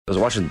I was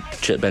watching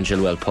Ben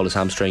Chilwell pull his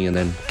hamstring and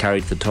then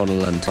carried to the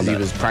tunnel, and he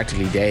was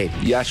practically dead.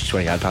 You actually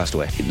swear he had passed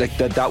away. Like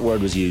that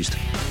word was used.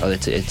 Oh,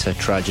 it's a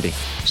tragedy.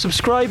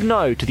 Subscribe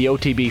now to the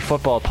OTB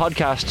Football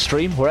Podcast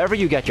stream wherever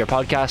you get your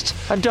podcasts,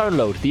 and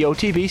download the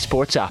OTB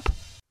Sports app.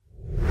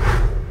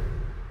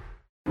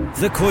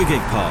 The Koigig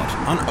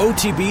Pod on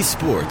OTB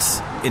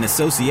Sports, in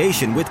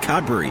association with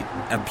Cadbury.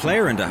 A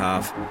player and a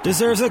half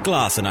deserves a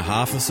glass and a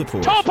half of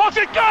support. Top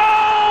pocket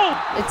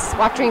goal! It's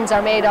what dreams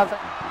are made of.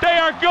 They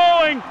are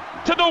going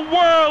to the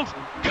World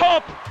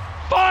Cup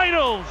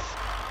Finals!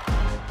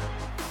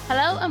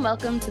 Hello and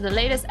welcome to the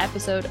latest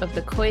episode of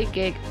the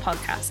Koigig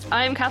podcast.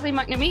 I'm Kathleen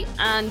McNamee,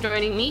 and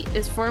joining me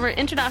is former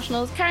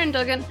internationals Karen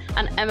Duggan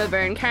and Emma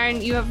Byrne. Karen,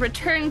 you have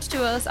returned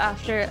to us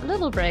after a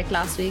little break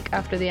last week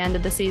after the end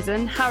of the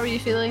season. How are you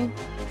feeling?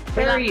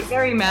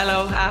 Very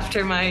mellow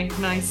after my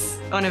nice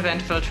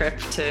uneventful trip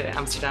to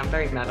Amsterdam.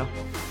 Very mellow.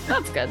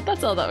 That's good.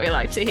 That's all that we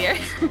like to hear.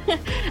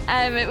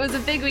 It was a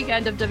big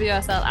weekend of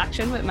WSL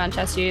action, with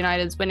Manchester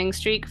United's winning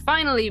streak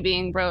finally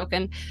being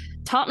broken,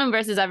 Tottenham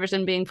versus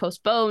Everton being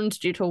postponed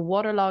due to a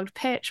waterlogged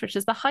pitch, which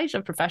is the height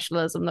of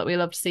professionalism that we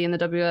love to see in the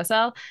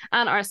WSL,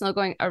 and Arsenal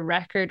going a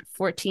record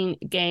 14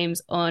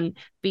 games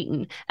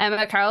unbeaten.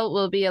 Emma Carroll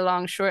will be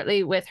along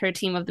shortly with her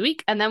team of the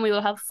week, and then we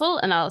will have full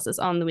analysis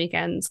on the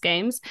weekend's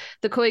games.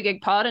 The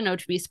Koigig Pod and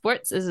OTB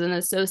Sports is an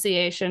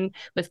association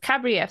with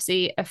Cadbury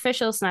FC,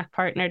 official snack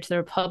partner to the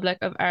Republic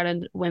of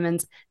Ireland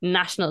women's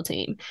national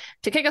team.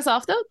 To kick us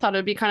off, though, thought it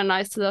would be kind of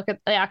nice to look at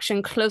the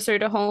action closer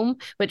to home,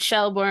 with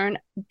Shelbourne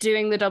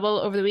doing the double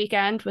over the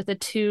weekend with a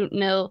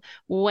 2-0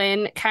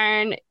 win.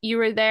 Karen, you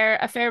were there.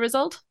 A fair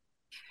result?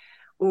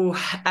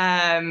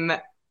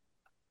 A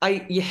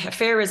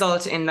fair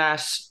result in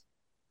that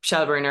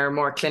Shelbourne are a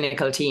more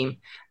clinical team.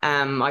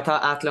 I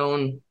thought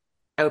Athlone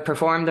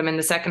outperformed them in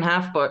the second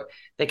half, but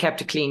they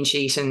kept a clean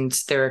sheet and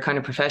they were kind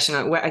of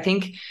professional. I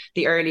think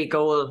the early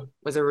goal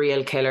was a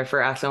real killer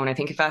for Athlone. I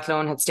think if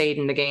Athlone had stayed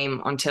in the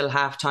game until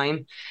half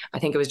time, I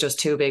think it was just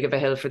too big of a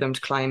hill for them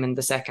to climb in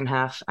the second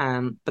half.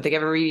 But they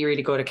gave a really,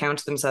 really good account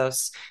of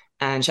themselves,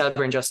 and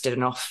Shelbourne just did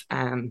enough.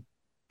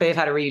 They've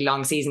had a really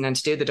long season, and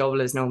to do the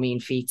double is no mean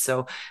feat.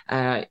 So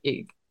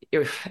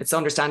it's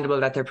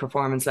understandable that their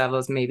performance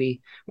levels maybe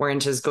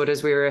weren't as good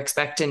as we were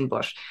expecting,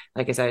 but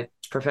like I said,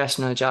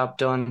 professional job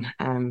done,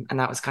 and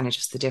that was kind of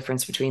just the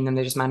difference between them.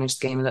 They just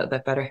managed the game a little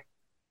bit better.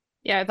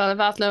 Yeah, I thought if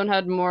Athlone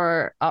had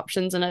more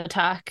options in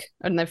attack,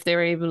 and if they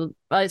were able,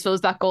 I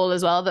suppose that goal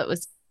as well that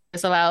was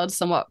disallowed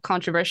somewhat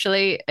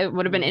controversially, it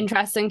would have been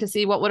interesting to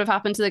see what would have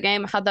happened to the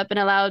game had that been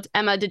allowed.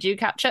 Emma, did you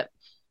catch it?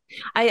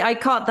 I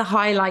caught the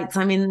highlights.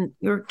 I mean,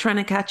 you're trying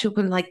to catch up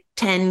in like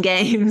 10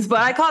 games, but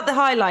I caught the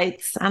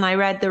highlights and I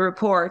read the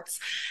reports.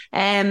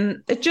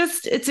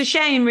 It's a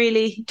shame,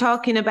 really,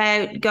 talking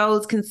about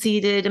goals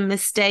conceded and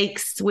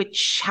mistakes,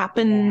 which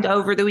happened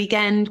over the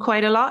weekend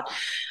quite a lot.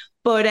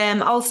 But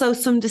also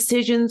some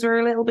decisions were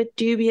a little bit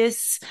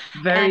dubious.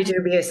 Very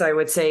dubious, I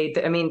would say.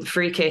 I mean, the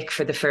free kick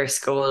for the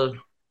first goal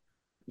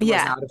was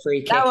not a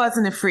free kick. That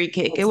wasn't a free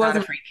kick. It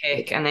wasn't a free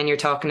kick. And then you're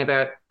talking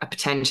about a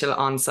potential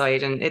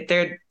onside, and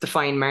they're the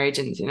fine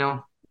margins, you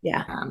know.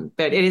 Yeah.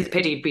 But it is a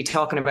pity to be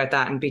talking about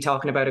that and be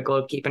talking about a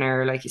goalkeeping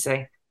error, like you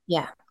say.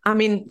 Yeah. I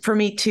mean, for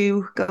me,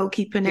 two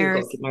goalkeeping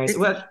errors.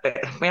 Well,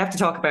 we have to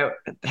talk about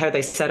how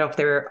they set up.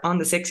 They were on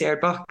the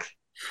 6-yard box.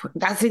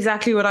 That's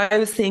exactly what I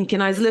was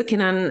thinking. I was looking,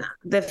 and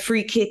the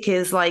free kick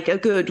is like a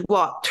good,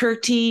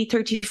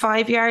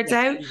 35 yards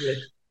out.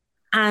 Easily.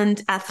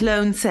 And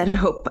Athlone set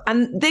up,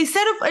 and they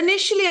set up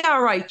initially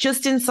all right,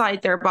 just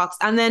inside their box,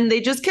 and then they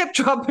just kept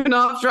dropping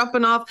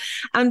off.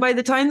 And by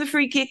the time the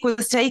free kick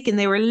was taken,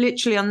 they were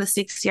literally on the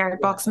 6-yard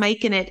box,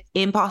 making it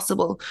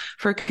impossible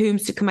for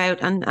Coombs to come out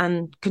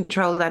and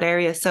control that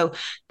area. So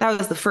that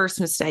was the first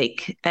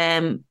mistake.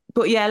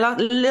 But yeah,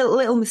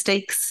 little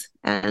mistakes.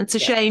 And it's a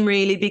shame,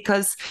 really,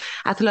 because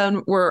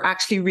Athlone were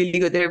actually really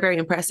good. They're very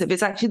impressive.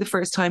 It's actually the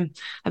first time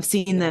I've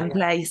seen them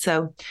play,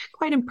 so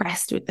quite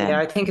impressed with them. Yeah,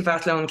 I think if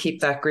Athlone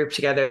keep that group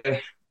together,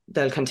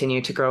 they'll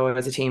continue to grow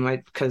as a team,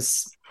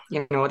 because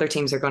other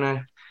teams are going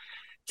to,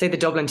 say the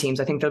Dublin teams,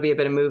 I think there'll be a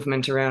bit of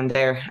movement around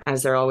there,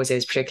 as there always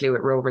is, particularly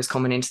with Rovers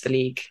coming into the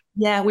league.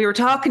 Yeah, we were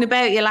talking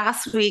about you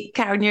last week,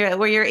 Karen.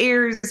 Were your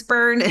ears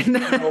burning?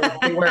 No,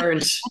 they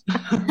weren't.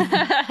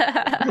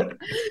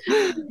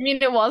 I mean,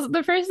 it wasn't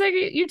the first thing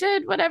you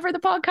did whenever the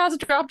podcast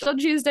dropped on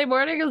Tuesday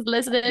morning, was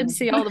listening to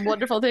see all the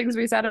wonderful things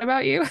we said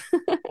about you.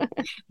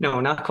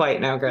 No, not quite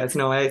now, girls.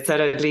 No, I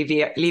said I'd leave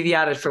you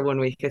at it for 1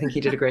 week. I think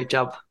you did a great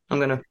job. I'm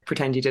going to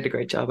pretend you did a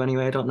great job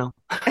anyway. I don't know.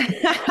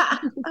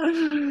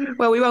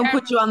 Well, we won't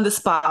put you on the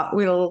spot.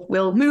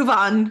 We'll move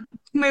on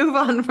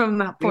from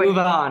that point.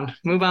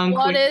 Move on.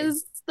 What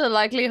is the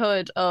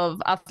likelihood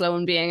of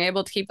Athlone being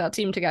able to keep that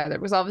team together?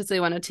 Because obviously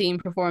when a team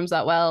performs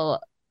that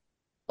well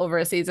over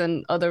a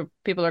season, other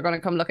people are going to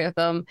come look at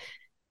them.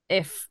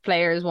 If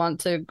players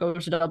want to go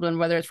to Dublin,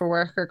 whether it's for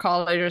work or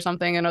college or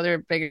something, and other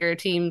bigger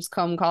teams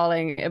come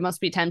calling, it must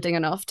be tempting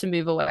enough to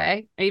move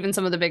away, even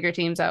some of the bigger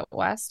teams out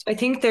west. I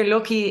think they're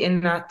lucky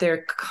in that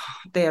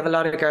they have a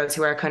lot of girls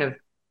who are kind of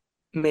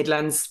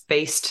Midlands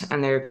based,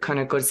 and they're kind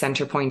of good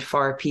centre point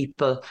for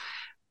people.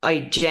 I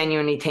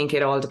genuinely think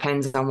it all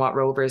depends on what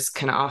Rovers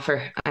can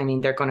offer. I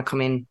mean, they're going to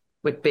come in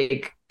with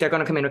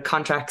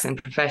contracts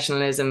and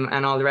professionalism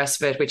and all the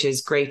rest of it, which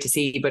is great to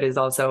see, but is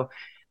also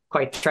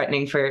quite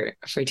threatening for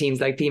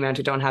teams like Peamount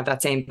who don't have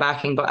that same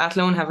backing. But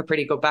Athlone have a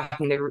pretty good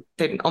backing. They're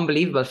an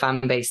unbelievable fan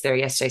base there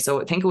yesterday.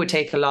 So I think it would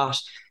take a lot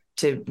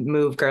to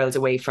move girls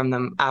away from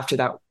them after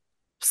that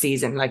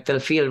season. Like, they'll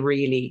feel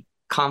really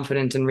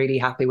confident and really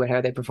happy with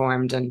how they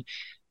performed. And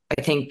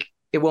I think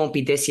it won't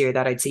be this year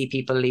that I'd see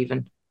people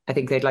leaving. I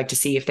think they'd like to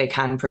see if they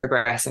can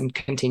progress and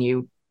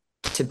continue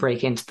to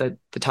break into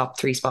the top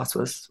 3 spots,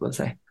 we'll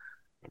say.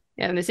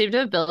 Yeah, and they seem to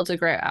have built a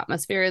great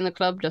atmosphere in the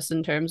club, just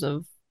in terms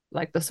of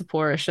like the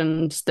support,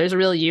 and there's a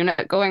real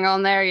unit going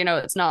on there. You know,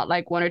 it's not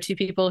like 1 or 2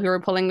 people who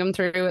are pulling them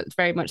through. It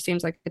very much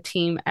seems like a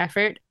team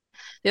effort.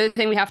 The other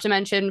thing we have to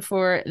mention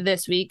for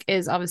this week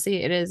is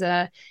obviously it is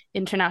a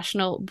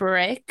international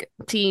break.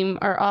 Team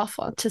are off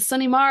to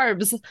sunny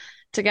Marbs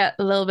to get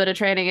a little bit of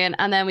training in.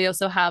 And then we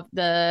also have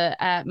the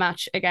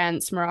match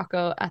against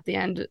Morocco at the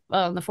end,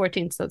 well, on the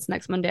 14th, so it's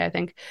next Monday, I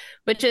think,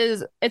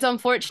 it's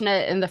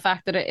unfortunate in the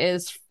fact that it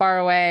is far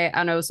away,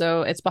 and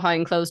also it's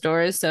behind closed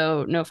doors,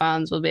 so no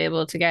fans will be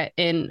able to get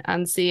in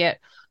and see it.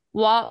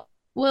 What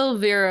will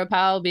Vera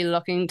Pauw be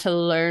looking to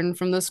learn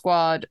from the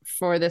squad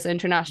for this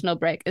international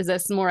break? Is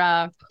this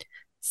more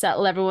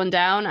settle everyone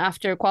down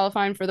after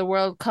qualifying for the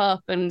World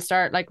Cup and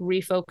start like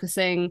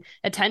refocusing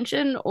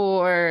attention,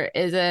 or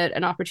is it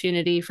an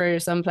opportunity for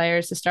some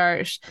players to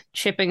start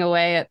chipping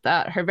away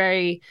at her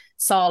very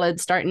solid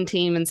starting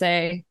team and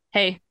say,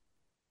 hey,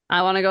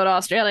 I want to go to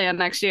Australia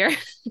next year?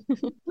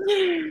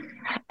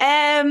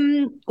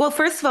 Well,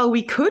 first of all,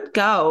 we could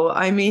go.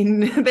 I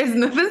mean, there's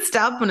nothing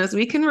stopping us.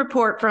 We can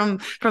report from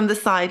the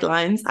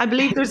sidelines. I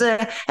believe there's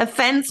a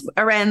fence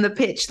around the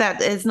pitch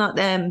that is not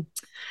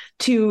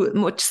too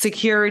much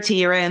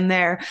security around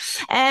there.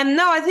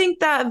 No, I think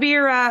that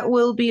Vera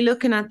will be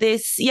looking at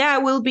this. Yeah,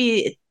 will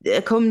be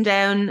come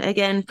down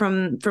again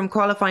from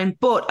qualifying,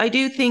 but I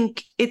do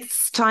think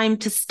it's time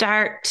to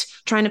start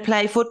trying to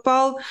play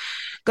football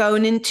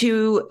going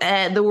into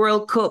the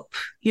World Cup.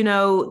 You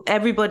know,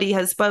 everybody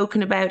has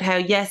spoken about how,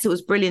 yes, it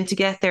was brilliant to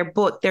get there,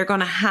 but they're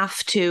going to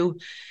have to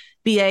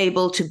be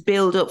able to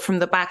build up from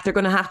the back. They're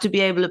going to have to be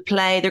able to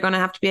play. They're going to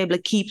have to be able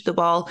to keep the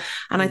ball.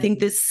 And I think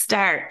this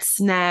starts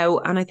now.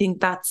 And I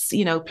think that's,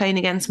 you know, playing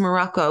against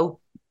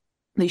Morocco,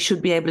 they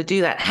should be able to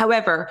do that.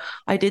 However,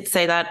 I did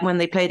say that when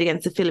they played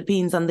against the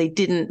Philippines and they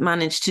didn't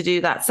manage to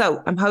do that.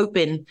 So I'm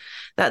hoping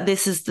that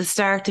this is the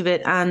start of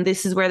it. And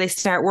this is where they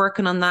start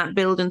working on that,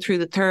 building through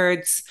the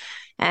thirds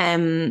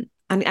and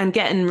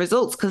getting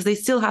results, because they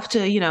still have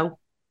to, you know,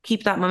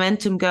 keep that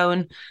momentum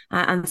going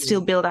and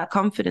still build that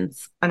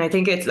confidence. And I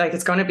think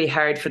it's going to be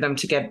hard for them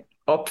to get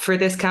up for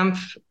this camp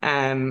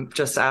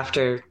just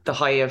after the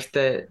high of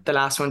the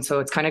last one. So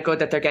it's kind of good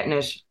that they're getting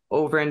it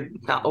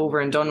not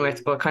over and done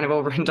with, but kind of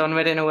over and done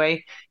with in a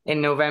way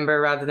in November,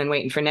 rather than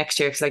waiting for next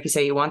year. Because like you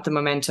say, you want the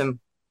momentum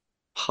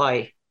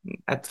high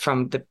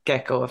from the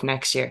get-go of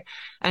next year.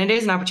 And it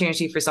is an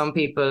opportunity for some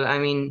people. I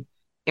mean,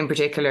 in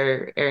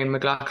particular, Erin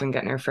McLaughlin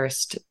getting her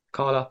first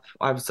call up.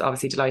 I was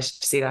obviously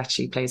delighted to see that.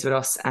 She plays with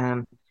us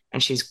and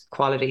she's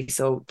quality.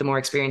 So the more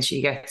experience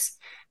she gets,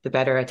 the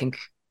better. I think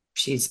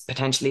she's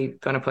potentially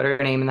going to put her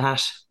name in the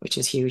hat, which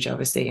is huge,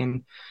 obviously.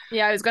 And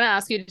yeah, I was going to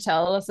ask you to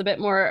tell us a bit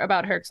more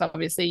about her, because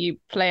obviously you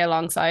play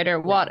alongside her.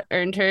 What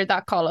earned her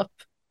that call up?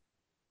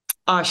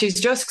 Oh, she's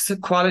just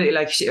quality.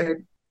 Like,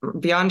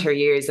 beyond her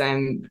years,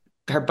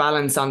 her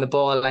balance on the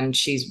ball, and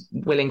she's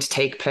willing to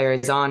take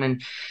players on,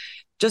 and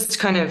just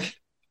kind of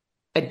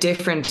a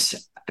different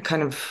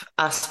kind of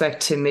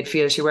aspect to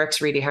midfield. She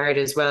works really hard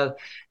as well.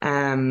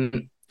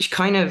 She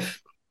kind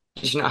of,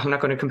 you know, I'm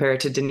not going to compare her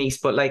to Denise,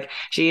 but like,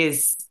 she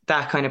is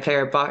that kind of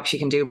player. She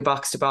can do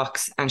box to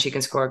box and she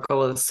can score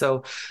goals.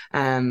 So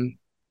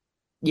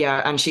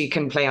yeah, and she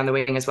can play on the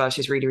wing as well.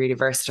 She's really, really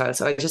versatile.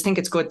 So I just think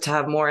it's good to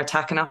have more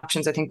attacking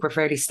options. I think we're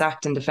fairly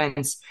stacked in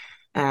defence,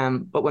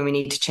 but when we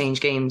need to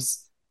change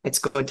games, it's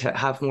good to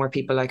have more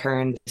people like her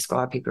in the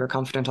squad. People who are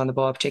confident on the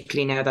ball,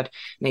 particularly now that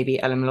maybe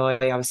Ellen Malloy,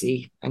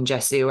 obviously, and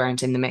Jessu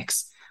aren't in the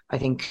mix. I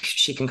think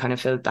she can kind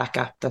of fill that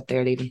gap that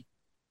they're leaving.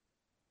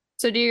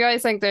 So do you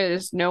guys think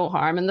there's no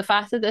harm in the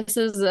fact that this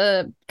is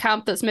a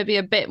camp that's maybe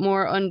a bit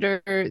more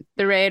under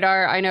the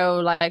radar? I know,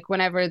 like,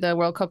 whenever the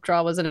World Cup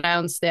draw was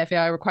announced, the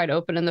FAI were quite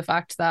open in the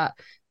fact that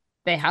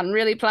they hadn't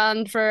really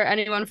planned for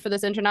anyone for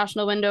this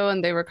international window,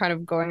 and they were kind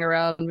of going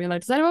around and being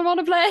like, does anyone want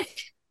to play?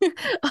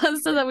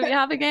 So that we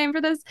have a game for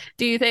this.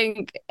 Do you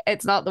think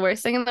it's not the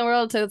worst thing in the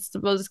world to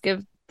suppose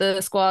give the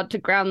squad to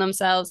ground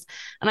themselves?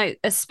 And I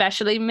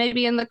especially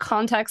maybe in the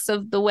context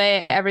of the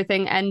way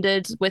everything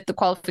ended with the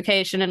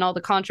qualification and all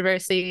the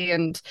controversy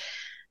and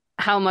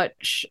how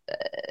much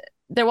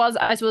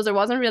I suppose there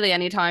wasn't really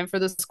any time for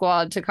the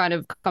squad to kind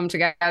of come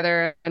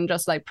together and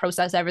just like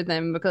process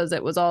everything, because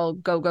it was all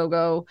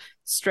go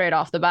straight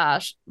off the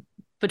bat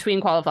between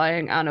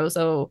qualifying and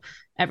also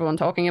everyone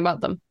talking about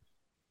them.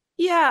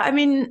 Yeah, I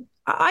mean,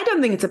 I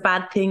don't think it's a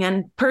bad thing.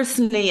 And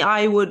personally,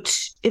 I would,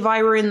 if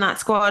I were in that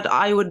squad,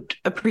 I would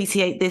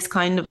appreciate this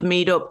kind of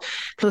meetup.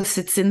 Plus,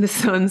 it's in the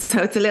sun,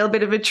 so it's a little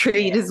bit of a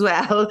treat as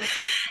well.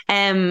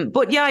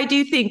 But yeah, I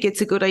do think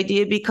it's a good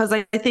idea because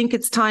I think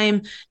it's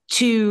time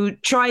to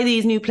try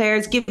these new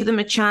players, give them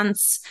a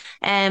chance.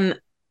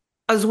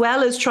 As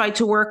well as try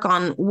to work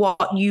on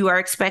what you are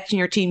expecting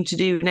your team to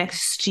do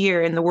next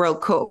year in the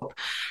World Cup.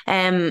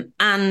 And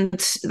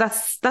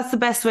that's the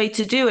best way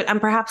to do it. And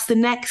perhaps the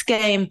next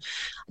game,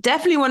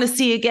 definitely want to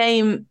see a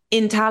game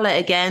in Tallaght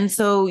again.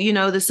 So,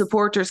 the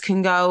supporters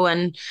can go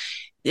and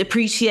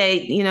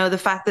appreciate, the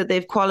fact that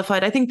they've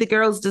qualified. I think the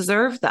girls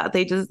deserve that.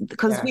 They just,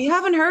 because we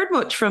haven't heard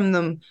much from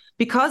them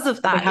because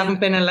of that. They haven't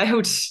been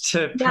allowed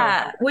to.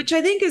 Yeah, which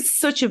I think is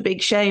such a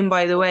big shame,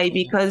 by the way,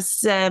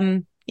 because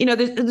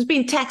there's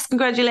been text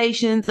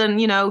congratulations and,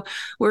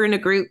 we're in a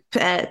group,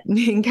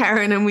 me and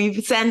Karen, and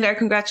we send our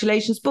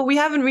congratulations, but we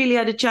haven't really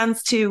had a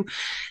chance to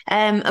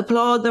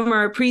applaud them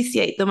or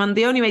appreciate them. And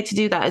the only way to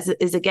do that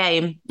is a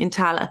game in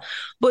Tallaght.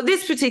 But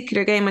this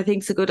particular game, I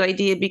think, is a good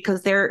idea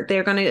because they're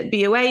going to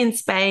be away in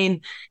Spain.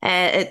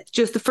 It's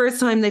just the first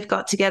time they've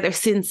got together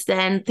since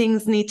then.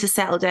 Things need to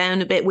settle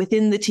down a bit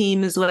within the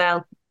team as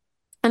well.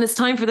 And it's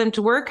time for them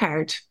to work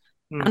hard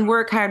and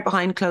work hard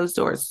behind closed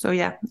doors. So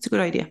yeah, it's a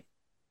good idea.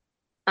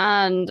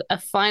 And a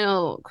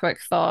final quick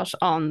thought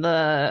on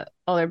the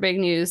other big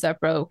news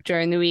that broke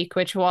during the week,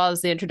 which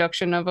was the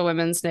introduction of a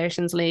Women's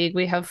Nations League.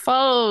 We have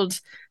followed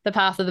the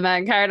path of the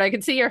men. Karen, I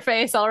can see your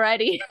face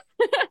already.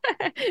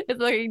 It's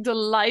looking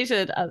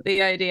delighted at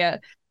the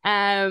idea.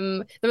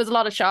 There was a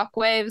lot of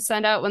shockwaves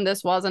sent out when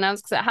this was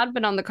announced because it had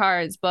been on the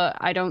cards, but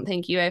I don't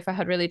think UEFA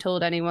had really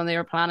told anyone they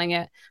were planning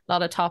it. A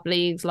lot of top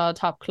leagues, a lot of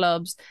top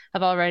clubs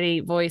have already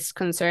voiced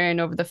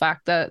concern over the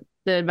fact that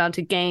the amount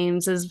of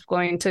games is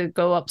going to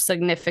go up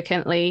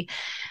significantly.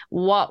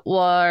 What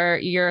were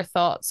your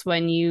thoughts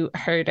when you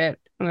heard it?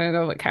 I'm going to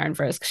go with Karen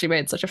first because she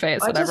made such a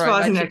face. I just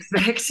wasn't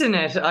expecting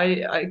it.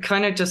 I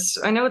kind of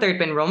I know there'd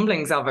been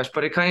rumblings of it,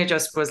 but it kind of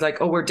just was like,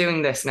 oh, we're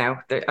doing this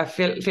now. I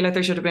feel like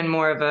there should have been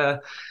more of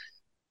a,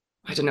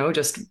 I don't know,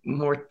 just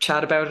more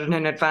chat about it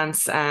in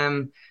advance.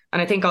 And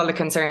I think all the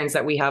concerns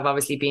that we have,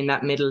 obviously being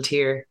that middle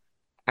tier,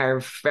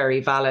 are very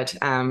valid,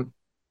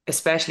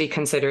 especially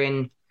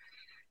considering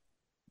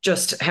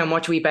just how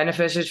much we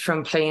benefited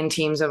from playing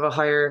teams of a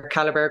higher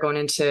caliber going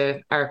into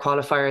our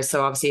qualifiers.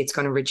 So obviously it's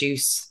going to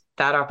reduce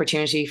that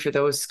opportunity for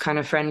those kind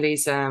of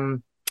friendlies.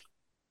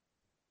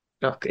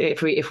 Look,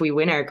 if we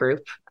win our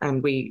group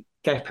and we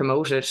get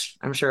promoted,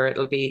 I'm sure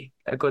it'll be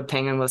a good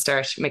thing and we'll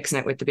start mixing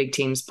it with the big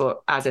teams. But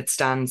as it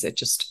stands,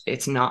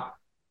 it's not.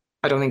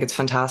 I don't think it's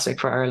fantastic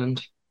for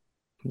Ireland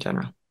in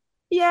general.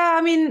 Yeah,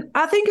 I mean,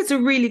 I think it's a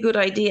really good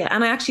idea.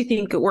 And I actually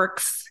think it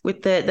works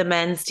with the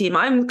men's team.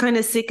 I'm kind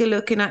of sick of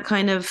looking at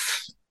kind of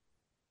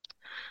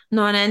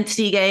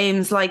non-entity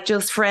games, like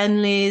just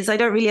friendlies. I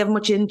don't really have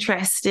much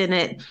interest in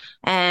it.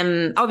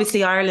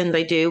 Obviously Ireland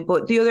I do,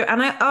 but the other,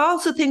 and I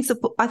also think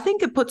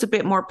it puts a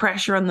bit more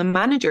pressure on the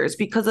managers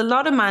because a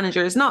lot of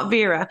managers, not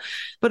Vera,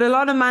 but a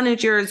lot of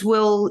managers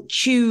will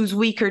choose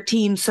weaker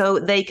teams so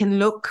they can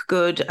look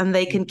good and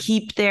they can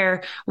keep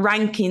their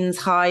rankings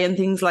high and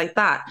things like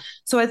that.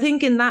 So I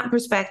think in that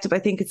perspective, I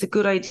think it's a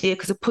good idea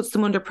because it puts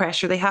them under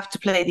pressure. They have to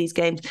play these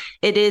games.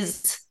 It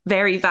is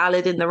very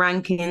valid in the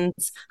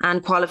rankings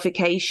and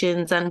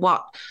qualifications and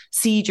what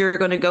seed you're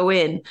going to go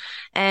in.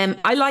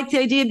 I like the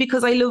idea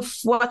because I love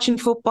watching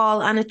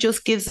football and it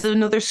just gives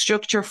another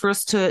structure for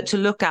us to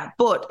look at.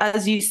 But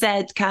as you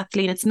said,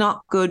 Kathleen, it's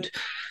not good.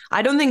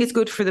 I don't think it's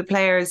good for the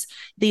players.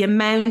 The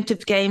amount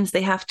of games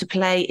they have to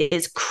play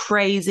is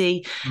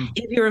crazy.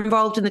 If you're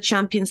involved in the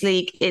Champions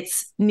League,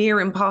 it's near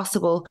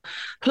impossible.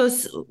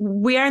 Plus,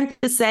 we aren't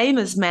the same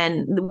as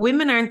men. The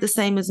women aren't the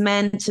same as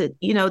men.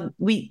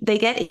 They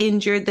get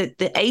injured.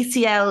 The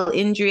ACL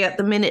injury at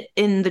the minute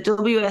in the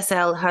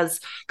WSL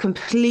has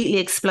completely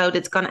exploded.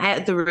 It's gone out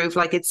of the roof.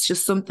 Like, it's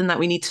just something that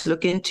we need to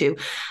look into.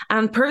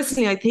 And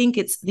personally, I think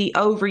it's the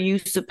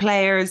overuse of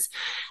players,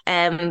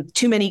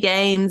 too many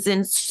games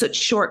in such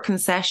short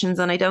concessions,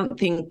 and I don't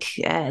think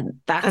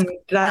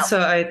that's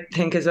what I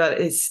think as well,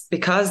 is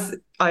because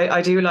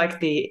I do like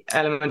the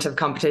element of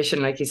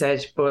competition, like you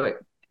said, but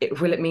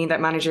will it mean that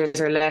managers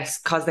are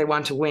less, because they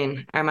want to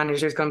win, are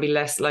managers going to be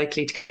less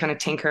likely to kind of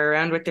tinker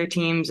around with their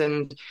teams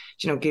and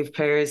give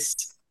players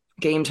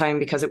game time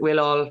because it will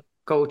all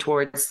go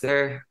towards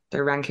their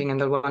ranking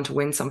and they'll want to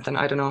win something?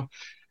 I don't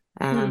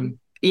know.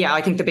 Yeah,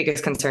 I think the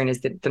biggest concern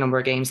is the number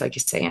of games, like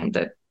you say, and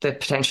the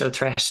potential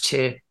threat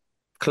to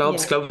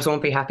clubs. Clubs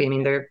won't be happy. I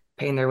mean, they're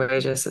paying their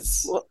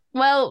wages.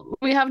 Well,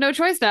 we have no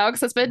choice now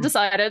because it's been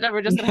decided and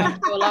we're just going to have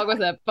to go along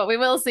with it. But we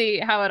will see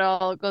how it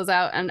all goes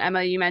out. And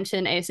Emma, you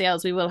mentioned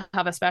ACLs. We will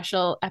have a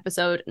special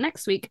episode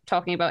next week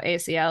talking about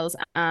ACLs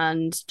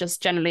and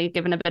just generally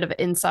giving a bit of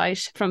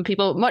insight from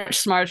people much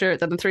smarter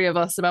than the three of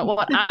us about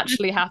what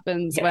actually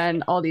happens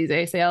when all these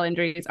ACL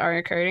injuries are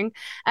occurring.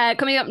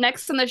 Coming up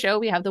next on the show,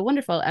 we have the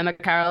wonderful Emma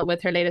Carroll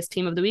with her latest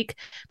team of the week.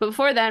 But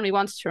before then, we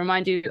wanted to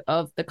remind you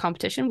of the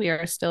competition we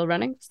are still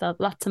running. Still have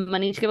lots of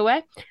money to give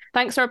away.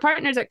 Thanks to our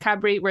partners at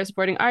Cadbury, we're we're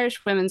supporting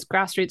Irish women's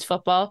grassroots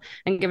football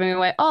and giving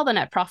away all the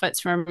net profits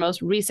from our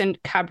most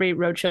recent Cadbury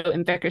Roadshow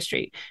in Vicar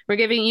Street. We're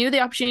giving you the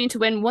opportunity to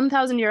win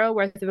 €1,000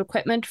 worth of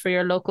equipment for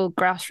your local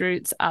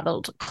grassroots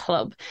adult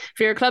club.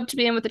 For your club to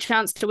be in with the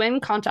chance to win,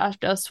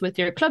 contact us with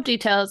your club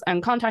details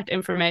and contact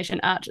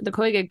information at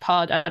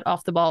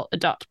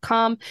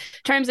thecoygigpod@offtheball.com.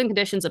 Terms and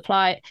conditions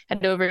apply.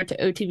 Head over to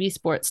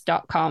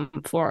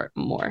otvsports.com for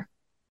more.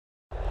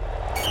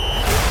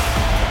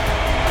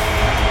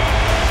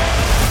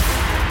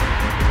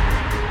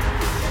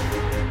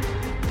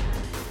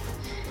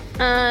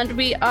 And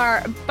we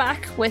are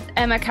back with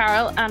Emma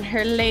Carroll and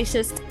her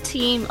latest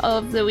team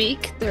of the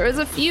week. There was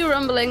a few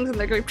rumblings in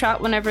the group chat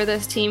whenever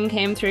this team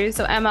came through.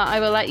 So Emma, I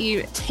will let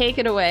you take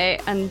it away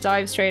and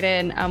dive straight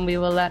in, and we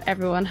will let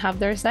everyone have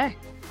their say.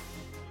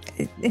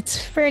 It's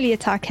fairly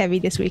attack heavy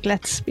this week,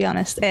 let's be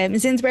honest.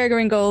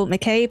 Zinsberger in goal,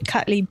 McCabe,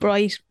 Catley,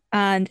 Bright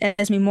and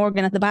Esme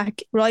Morgan at the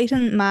back.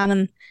 Wrighton,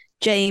 Mannon,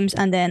 James,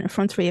 and then a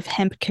front three of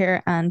Hemp,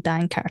 Kerr and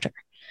Dan Carter.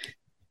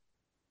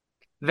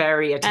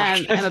 Very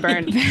attacking. Emma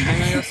Byrne, I'm going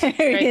to go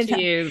straight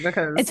to you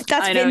because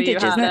I know you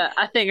have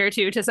a thing or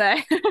two to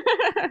say.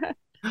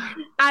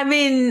 I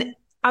mean,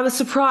 I was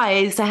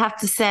surprised, I have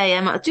to say,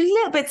 Emma. Just a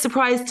little bit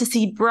surprised to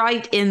see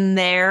Bright in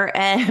there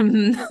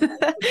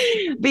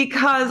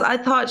because I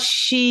thought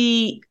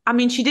she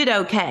did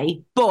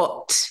okay,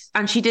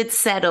 and she did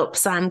set up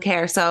Sam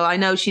Kerr, so I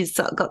know she's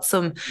got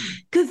some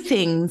good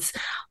things.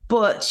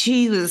 But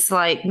she was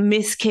like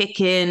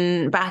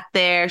miss-kicking back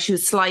there. She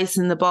was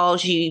slicing the ball.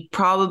 She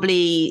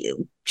probably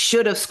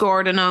should have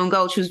scored an own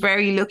goal. She was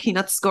very lucky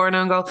not to score an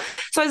own goal.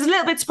 So I was a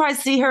little bit surprised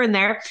to see her in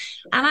there.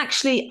 And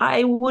actually,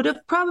 I would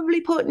have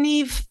probably put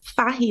Niamh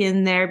Fahey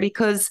in there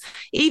because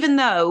even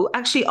though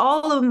actually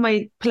all of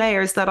my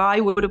players that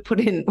I would have put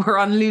in were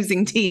on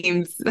losing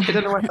teams. I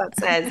don't know what that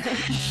says.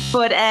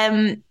 But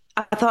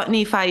I thought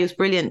Niamh Fahey was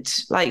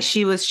brilliant. Like,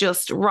 she was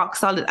just rock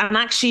solid. And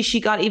actually, she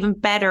got even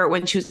better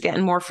when she was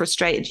getting more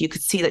frustrated. You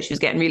could see that she was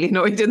getting really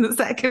annoyed in the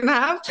second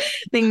half.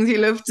 Things you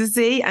love to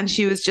see. And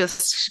she was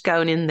just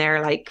going in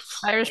there like...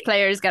 Irish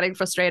players getting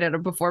frustrated are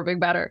performing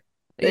better.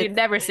 You'd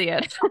never see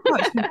it.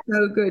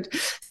 So good.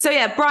 So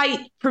yeah, Bright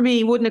for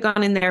me wouldn't have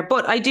gone in there.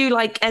 But I do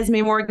like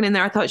Esme Morgan in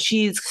there. I thought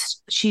she's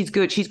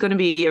good. She's going to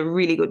be a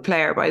really good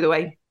player, by the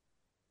way.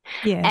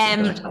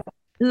 Yeah.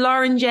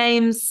 Lauren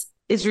James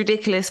is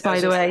ridiculous, by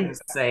the way.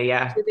 Say,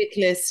 yeah.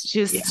 Ridiculous.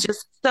 She's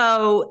just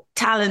so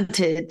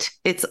talented.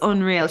 It's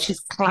unreal. She's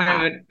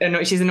class.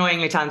 She's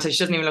annoyingly talented. She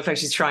doesn't even look like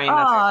she's trying.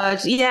 Oh,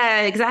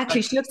 yeah,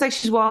 exactly. She looks like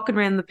she's walking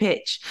around the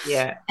pitch.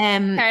 Yeah.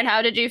 Karen,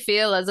 how did you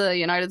feel as a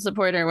United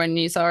supporter when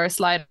you saw her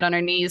slide on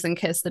her knees and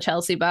kiss the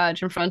Chelsea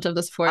badge in front of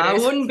the supporters? I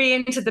wouldn't be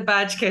into the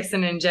badge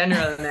kissing in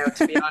general now,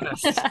 to be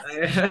honest.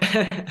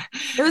 That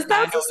was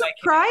a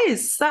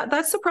surprise.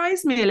 That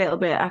surprised me a little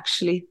bit,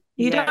 actually.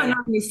 You don't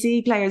normally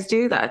see players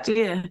do that, do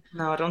you?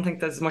 No, I don't think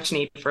there's much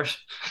need for it.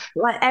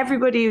 Like,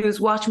 everybody who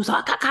was watching was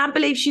like, I can't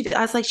believe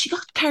I was like, she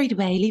got carried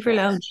away, leave her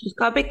alone. She just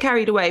got a bit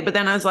carried away. But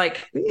then I was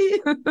like,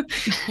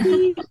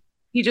 you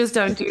just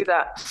don't do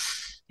that.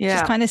 Yeah.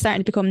 She's kind of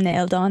starting to become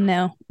nailed on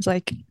now. It's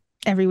like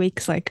every week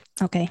it's like,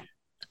 okay,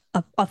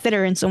 I'll fit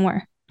her in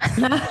somewhere.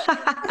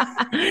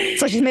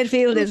 So she's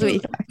midfield this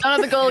week.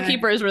 None of the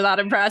goalkeepers were that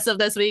impressive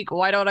this week.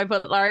 Why don't I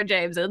put Lauren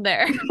James in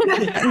there?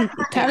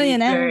 Tell you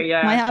now,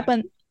 might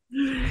happen.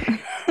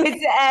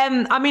 It's,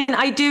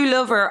 I do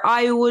love her.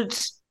 I would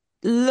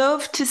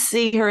love to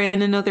see her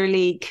in another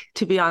league,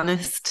 to be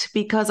honest,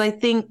 because I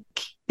think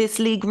this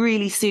league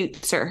really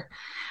suits her.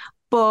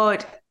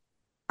 But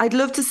I'd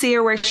love to see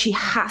her where she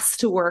has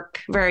to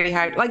work very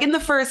hard. Like in the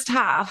first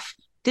half,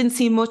 didn't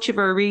see much of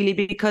her really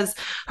because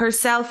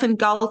herself and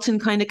Galton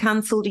kind of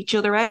cancelled each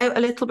other out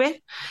a little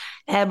bit.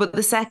 But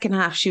the second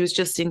half, she was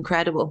just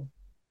incredible.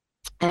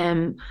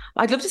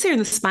 I'd love to see her in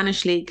the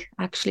Spanish league,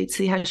 actually, to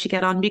see how she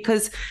get on,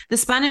 because the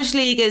Spanish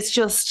league is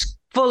just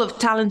full of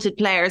talented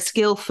players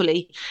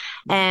skillfully,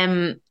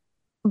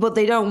 but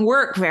they don't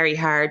work very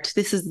hard.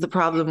 This is the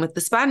problem with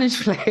the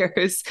Spanish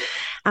players.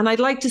 And I'd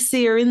like to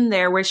see her in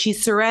there where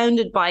she's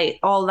surrounded by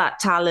all that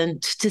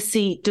talent to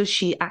see, does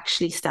she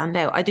actually stand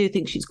out? I do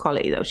think she's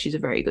quality, though. She's a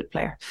very good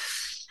player.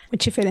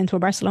 Would she fit into a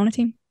Barcelona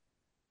team?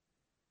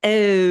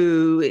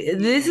 Oh,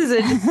 this is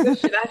a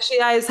discussion.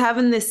 Actually, I was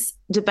having this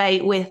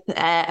debate with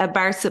a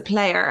Barca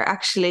player,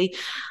 actually,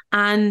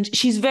 and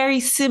she's very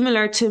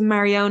similar to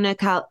Mariona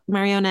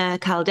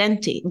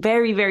Caldenti.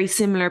 Very, very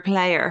similar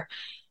player.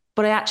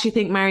 But I actually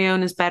think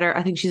Mariona's better.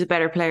 I think she's a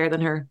better player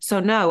than her.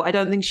 So no, I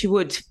don't think she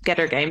would get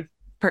her game.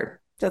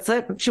 That's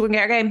it. She wouldn't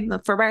get her game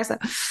for Barca.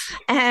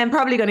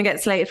 Probably going to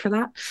get slated for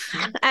that.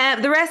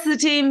 The rest of the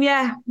team,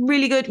 yeah,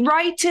 really good.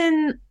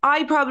 Wrighton,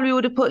 I probably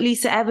would have put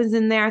Lisa Evans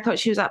in there. I thought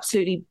she was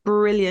absolutely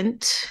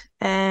brilliant.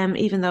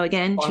 Even though,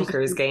 again,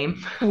 bonkers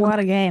game. What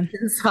a game.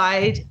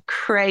 Inside,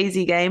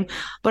 crazy game.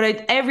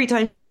 But every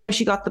time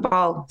she got the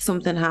ball,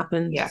 something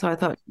happened. Yeah. So I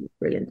thought she was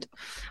brilliant.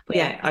 But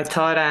yeah, I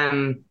thought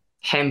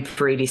Hemp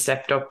really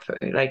stepped up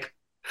like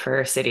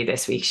for City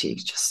this week. She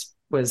just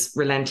was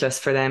relentless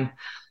for them.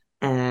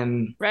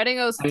 Reading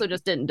also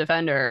just didn't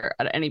defend her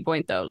at any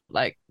point, though.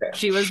 Like,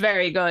 she was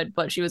very good,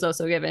 but she was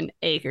also given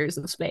acres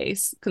of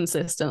space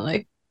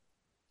consistently.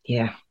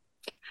 Yeah.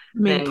 I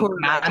mean, poor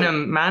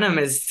Manham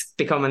is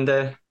becoming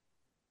the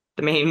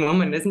main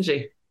woman, isn't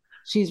she?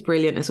 She's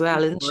brilliant as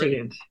well, isn't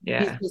Brilliant. she?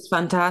 Yeah. She's a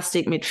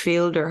fantastic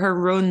midfielder. Her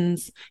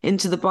runs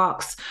into the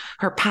box,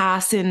 her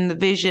passing, the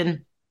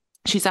vision.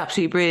 She's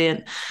absolutely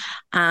brilliant.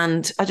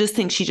 And I just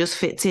think she just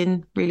fits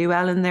in really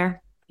well in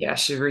there. Yeah,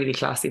 she's a really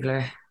classy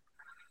player.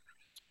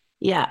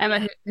 Yeah.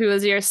 Emma, who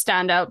was your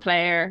standout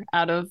player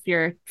out of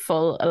your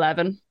full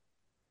 11?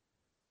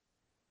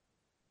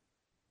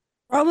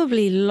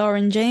 Probably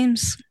Lauren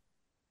James.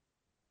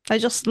 I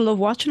just love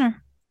watching her.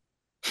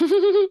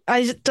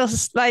 I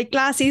just like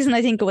last season,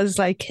 I think it was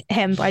like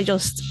hemp. I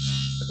just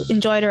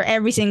enjoyed her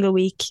every single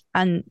week,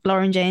 and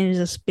Lauren James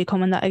is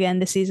becoming that again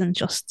this season.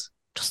 Just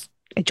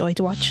a joy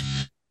to watch.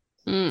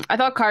 I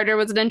thought Carter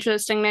was an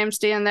interesting name to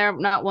stay in there,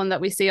 not one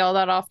that we see all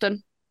that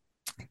often.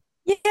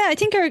 Yeah, I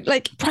think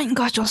Brighton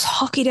got just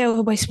hockeyed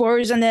out by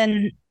Spurs, and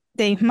then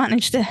they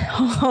managed to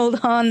hold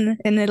on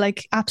in a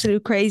like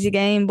absolute crazy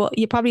game. But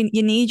you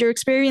need your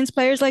experienced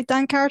players like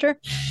Dan Carter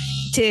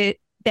to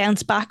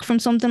bounce back from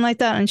something like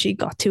that, and she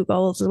got 2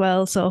 goals as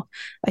well. So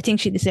I think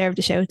she deserved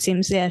a shout.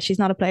 Seems she's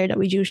not a player that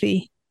we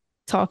usually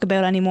talk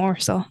about anymore.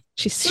 So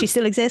she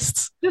still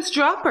exists. Just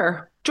drop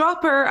her,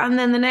 and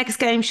then the next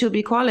game she'll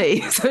be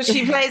quality. So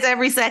she plays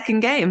every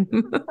second game.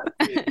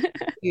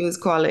 She was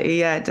quality.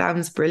 Yeah,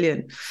 Dan's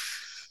brilliant.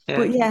 Yeah.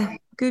 But yeah,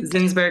 good.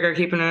 Zinsberger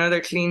keeping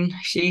another clean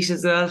sheet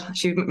as well.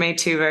 She made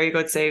 2 very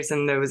good saves,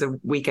 and there was a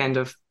weekend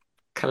of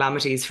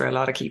calamities for a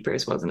lot of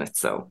keepers, wasn't it?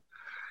 So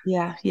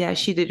yeah,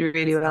 she did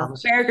really well.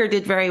 Berger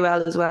did very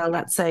well as well.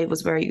 That save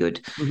was very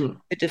good. Mm-hmm.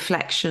 The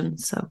deflection.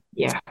 So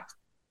yeah.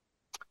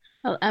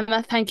 Well,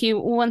 Emma, thank you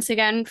once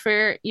again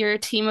for your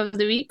team of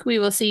the week. We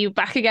will see you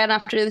back again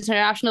after the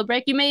international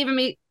break. You may even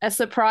meet a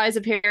surprise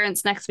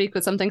appearance next week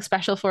with something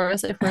special for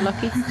us if we're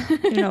lucky.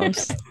 Who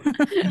knows?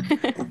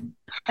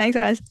 Thanks,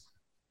 guys.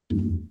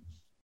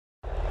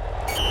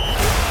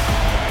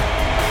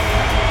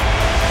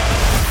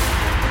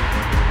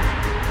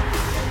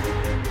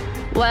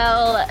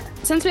 Well,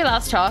 since we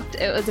last talked,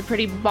 it was a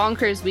pretty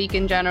bonkers week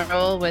in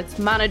general, with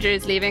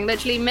managers leaving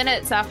literally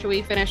minutes after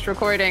we finished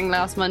recording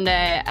last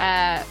Monday.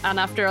 And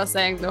after us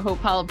saying that Hope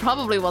Powell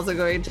probably wasn't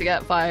going to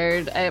get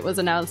fired, it was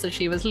announced that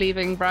she was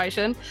leaving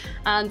Brighton.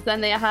 And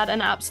then they had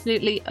an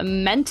absolutely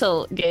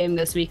mental game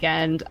this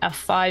weekend, a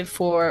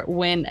 5-4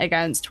 win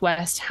against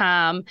West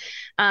Ham.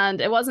 And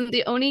it wasn't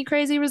the only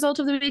crazy result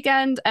of the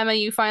weekend. Emma,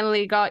 you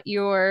finally got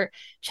your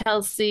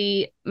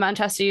Chelsea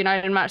Manchester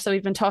United match that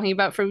we've been talking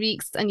about for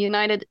weeks, and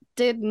United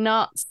did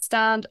not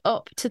stand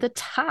up to the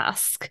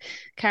task.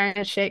 Karen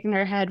is shaking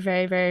her head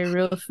very,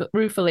 very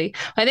ruefully.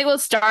 I think we'll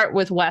start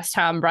with West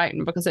Ham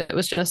Brighton because it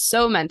was just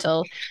so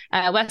mental.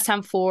 West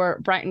Ham 4,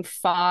 Brighton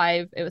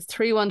 5. It was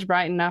 3-1 to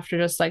Brighton after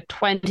just like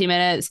 20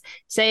 minutes.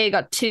 Say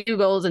got 2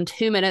 goals in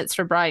 2 minutes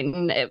for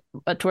Brighton.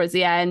 But towards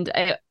the end,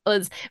 it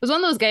was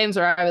one of those games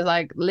where I was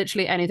like,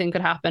 literally anything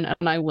could happen,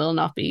 and I will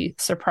not be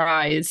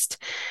surprised.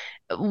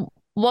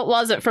 What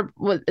was it for?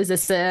 Is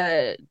this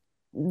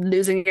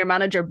losing your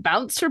manager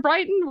bounce for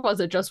Brighton? Was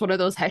it just one of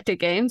those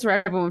hectic games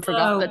where everyone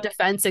forgot that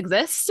defence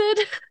existed?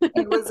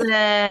 It was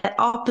an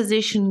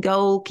opposition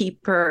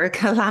goalkeeper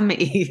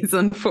calamities,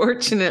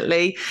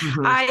 unfortunately.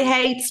 Mm-hmm. I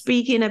hate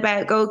speaking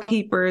about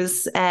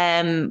goalkeepers'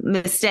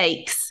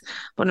 mistakes,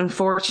 but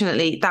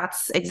unfortunately,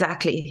 that's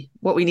exactly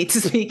what we need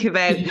to speak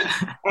about.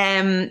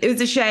 It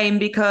was a shame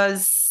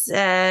because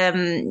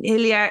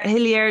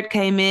Hilliard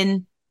came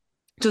in,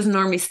 doesn't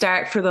normally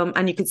start for them,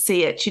 and you could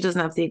see it. She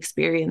doesn't have the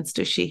experience,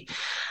 does she?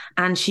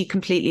 And she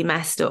completely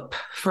messed up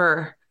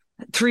for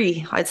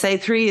 3. I'd say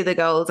 3 of the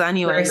goals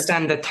anyway. First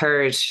and the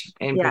third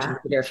in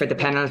particular for the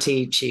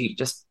penalty. She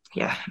just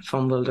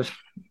fumbled it.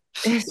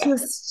 It's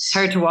just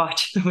hard to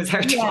watch. It was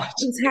hard to watch.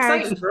 It was hard.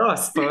 Exciting for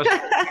us, but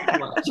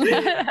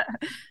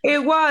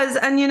it was.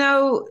 And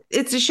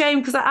it's a shame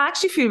because I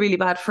actually feel really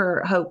bad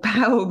for Hope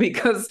Powell,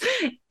 because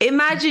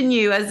imagine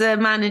you as a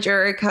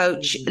manager or a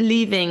coach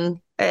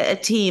leaving a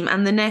team,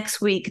 and the next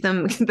week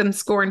them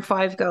scoring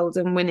 5 goals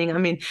and winning. I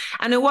mean,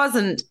 and it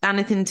wasn't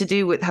anything to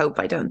do with Hope,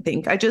 I don't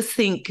think. I just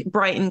think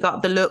Brighton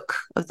got the look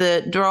of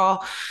the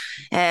draw,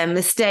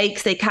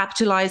 mistakes. They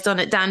capitalised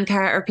on it. Dan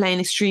Carter playing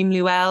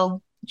extremely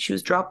well. She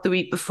was dropped the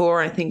week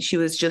before. I think she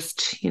was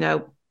just,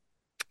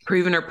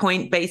 proving her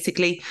point,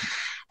 basically.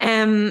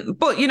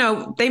 But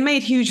they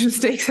made huge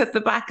mistakes at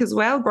the back as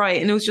well,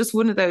 Brighton. It was just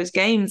one of those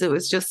games. It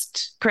was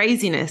just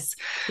craziness.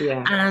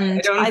 Yeah, and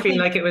I don't feel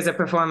like it was a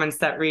performance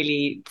that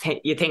really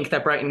you think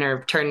that Brighton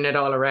are turning it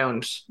all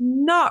around.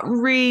 Not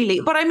really,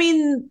 but I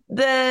mean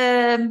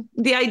the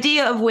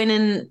idea of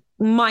winning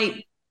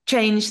might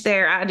change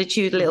their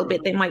attitude a little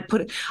bit. They might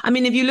put it. I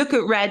mean, if you look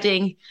at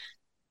Reading,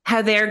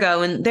 how they're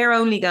going, they're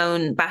only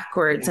going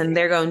backwards and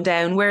they're going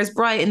down, whereas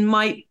Brighton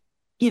might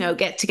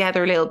get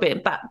together a little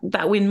bit.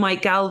 That win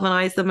might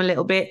galvanise them a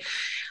little bit.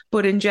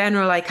 But in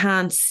general, I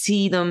can't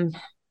see them,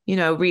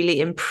 really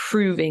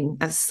improving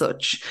as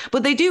such.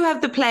 But they do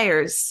have the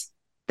players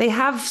they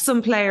have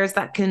some players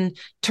that can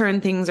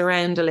turn things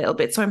around a little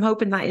bit. So I'm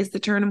hoping that is the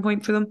turning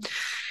point for them.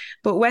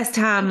 But West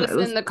Ham, just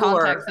in the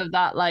context of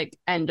that, like,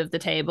 end of the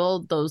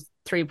table, those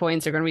 3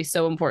 points are going to be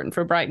so important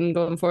for Brighton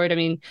going forward. I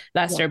mean,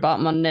 Leicester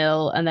bottom on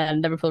 0, and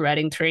then Liverpool,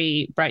 Reading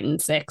 3, Brighton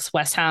 6,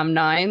 West Ham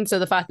 9. So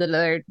the fact that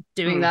they're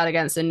doing that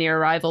against a near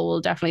rival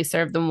will definitely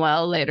serve them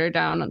well later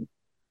down.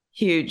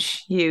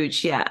 Huge.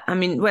 Yeah. I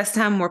mean, West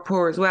Ham were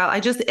poor as well.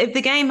 If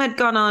the game had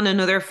gone on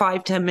another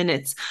 5-10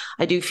 minutes,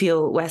 I do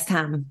feel West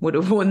Ham would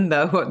have won,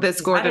 though. They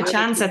scored a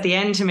chance at the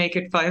end to make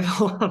it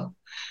 5-1.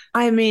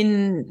 I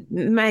mean,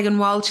 Megan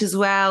Walsh as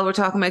well. We're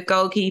talking about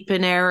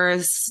goalkeeping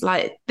errors.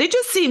 Like, they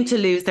just seem to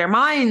lose their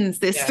minds.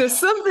 There's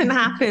something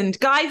happened.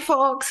 Guy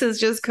Fawkes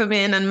has just come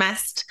in and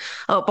messed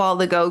up all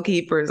the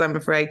goalkeepers, I'm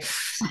afraid.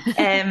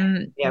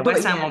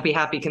 West Ham won't be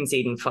happy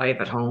conceding 5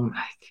 at home.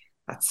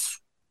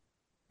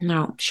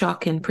 No,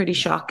 shocking. Pretty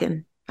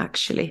shocking,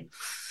 actually.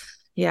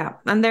 Yeah.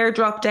 And they're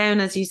dropped down,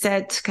 as you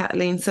said,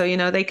 Kathleen. So,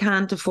 they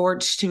can't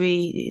afford to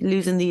be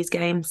losing these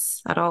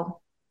games at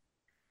all.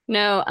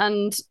 No,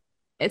 and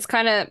it's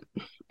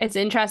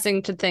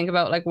interesting to think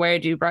about, like, where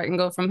do Brighton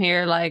go from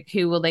here? Like,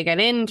 who will they get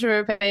in to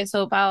replace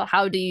Hope Al?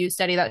 How do you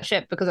steady that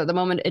ship? Because at the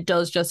moment it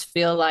does just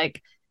feel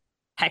like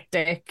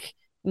hectic.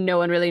 No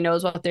one really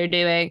knows what they're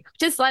doing,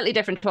 which is slightly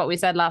different to what we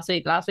said last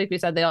week. Last week we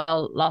said they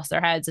all lost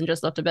their heads and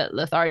just looked a bit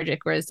lethargic,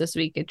 whereas this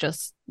week it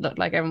just looked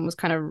like everyone was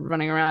kind of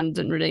running around,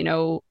 didn't really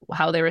know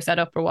how they were set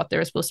up or what they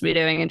were supposed to be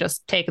doing, and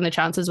just taking the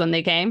chances when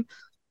they came.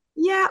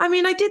 Yeah, I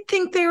mean, I did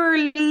think they were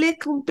a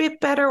little bit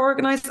better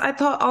organised. I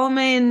thought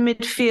Alma in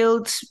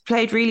midfield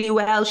played really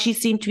well. She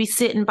seemed to be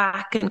sitting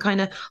back and kind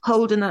of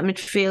holding that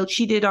midfield.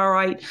 She did all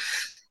right.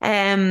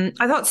 I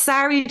thought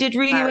Sari did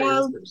really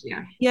well.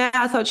 Yeah,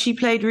 I thought she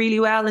played really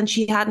well, and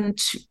she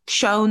hadn't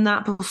shown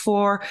that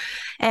before.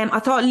 I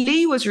thought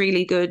Lee was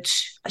really good.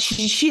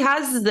 She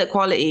has the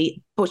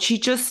quality, but she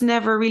just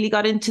never really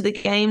got into the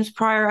games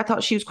prior. I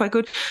thought she was quite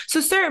good. So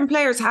certain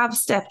players have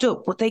stepped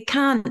up, but they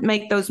can't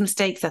make those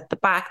mistakes at the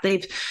back.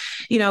 They've,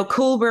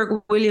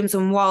 Kohlberg, Williams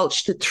and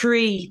Walsh, the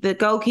 3, the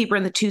goalkeeper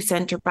and the 2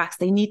 centre backs,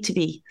 they need to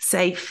be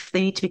safe.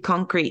 They need to be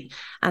concrete.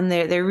 And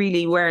they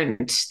really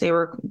weren't. They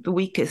were the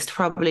weakest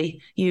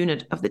probably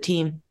unit of the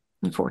team,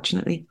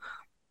 unfortunately.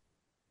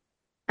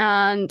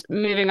 And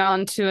moving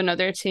on to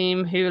another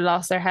team who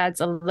lost their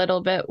heads a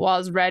little bit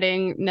was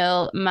Reading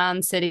 0,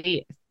 Man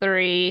City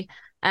 3.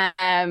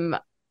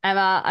 Emma,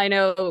 I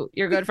know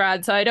you're good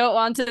friends, so I don't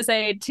want to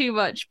say too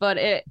much, but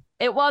it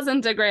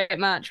wasn't a great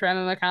match for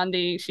Emma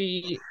McCandy.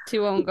 She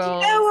 2 own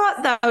goals. You know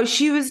what, though?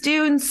 She was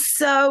doing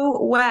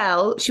so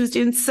well.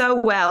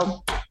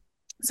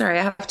 Sorry,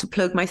 I have to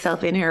plug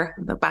myself in here.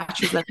 The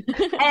battery's left.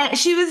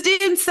 She was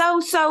doing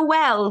so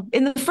well.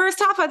 In the first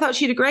half, I thought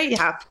she had a great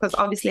half, because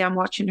obviously I'm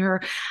watching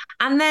her.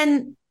 And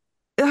then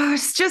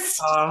it's just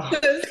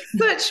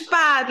such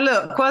bad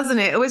luck, wasn't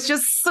it? It was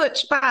just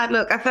such bad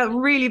luck. I felt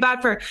really bad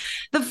for her.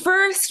 The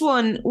first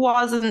one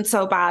wasn't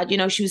so bad.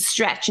 She was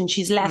stretching.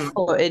 She's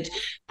left-footed.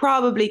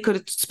 Probably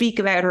could speak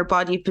about her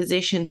body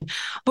position,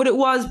 but it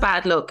was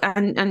bad luck.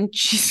 And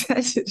she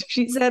said it.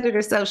 She said it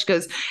herself. She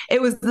goes,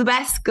 "It was the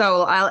best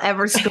goal I'll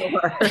ever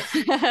score."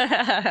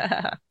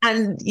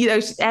 And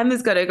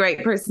Emma's got a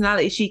great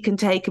personality. She can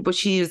take it, but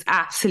she was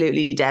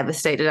absolutely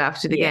devastated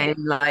after the game.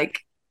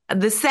 Like,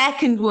 the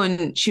second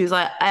one, she was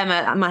like,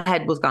 "Emma, my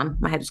head was gone.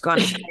 It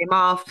came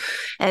off."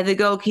 The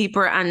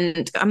goalkeeper,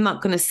 and I'm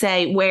not going to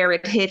say where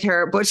it hit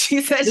her, but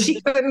she said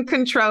she couldn't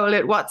control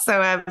it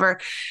whatsoever.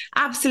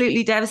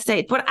 Absolutely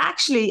devastated. But I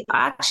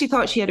actually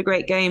thought she had a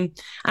great game.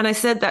 And I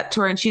said that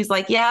to her, and she's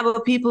like, "Yeah,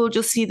 but people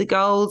just see the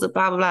goals,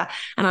 blah, blah, blah."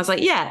 And I was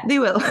like, "Yeah, they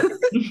will."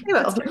 They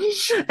will.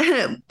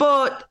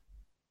 But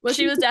well,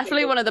 she was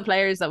definitely one of the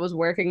players that was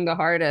working the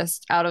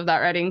hardest out of that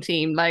Reading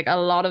team. Like, a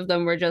lot of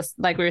them were just,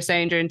 like we were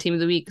saying during Team of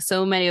the Week,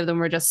 so many of them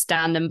were just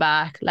standing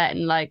back,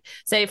 letting, like,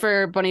 say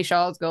for Bunny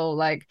Shaw's goal,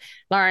 like,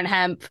 Lauren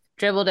Hemp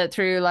dribbled it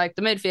through, like,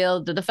 the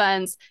midfield, the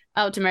defence,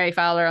 out to Mary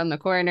Fowler on the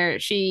corner.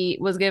 She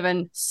was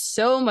given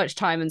so much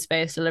time and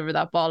space to deliver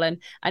that ball in.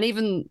 And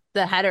even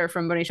the header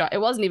from Bunny Shaw, it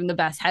wasn't even the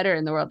best header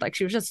in the world. Like,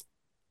 she was just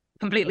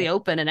completely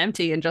open and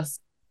empty and just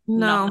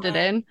knocked it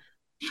in.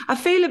 I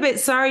feel a bit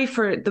sorry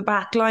for the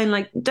back line.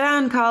 Like,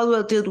 Dan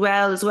Caldwell did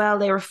well as well.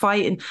 They were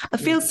fighting. I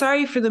feel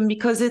sorry for them,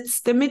 because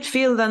it's the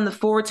midfield and the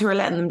forwards who are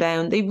letting them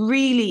down. They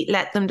really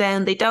let them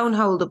down. They don't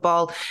hold the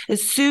ball.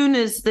 As soon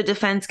as the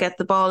defence get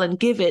the ball and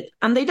give it,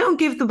 and they don't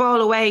give the ball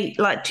away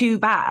like too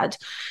bad,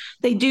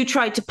 they do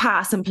try to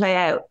pass and play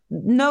out.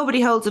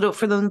 Nobody holds it up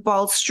for them. The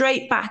ball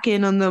straight back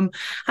in on them,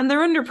 and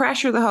they're under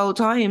pressure the whole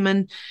time.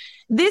 And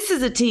this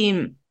is a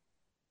team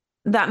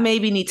that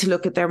maybe need to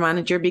look at their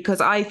manager,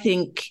 because I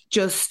think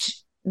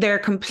just they're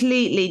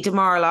completely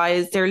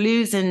demoralised. They're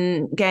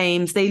losing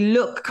games. They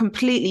look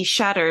completely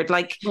shattered.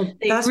 Like,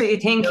 that's what you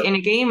think in a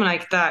game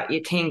like that.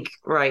 You think,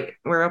 right,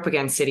 we're up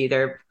against City.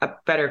 They're a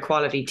better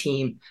quality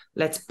team.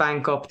 Let's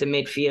bank up the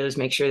midfield,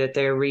 make sure that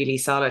they're really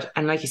solid.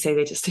 And like you say,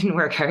 they just didn't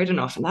work hard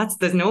enough. And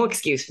there's no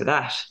excuse for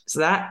that. So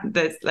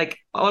that's like,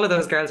 all of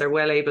those girls are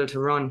well able to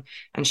run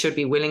and should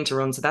be willing to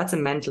run. So that's a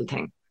mental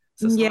thing.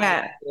 So someone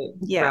Yeah. has to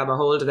Yeah. grab a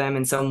hold of them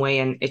in some way,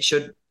 and it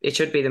should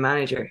be the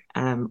manager,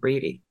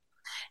 really.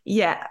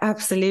 Yeah,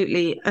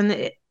 absolutely.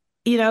 And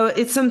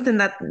it's something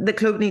that the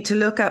club need to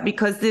look at,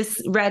 because this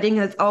Reading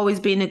has always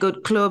been a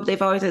good club.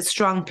 They've always had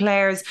strong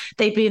players.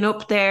 They've been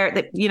up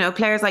there.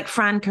 Players like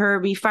Fran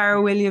Kirby,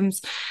 Farrell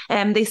Williams.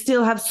 They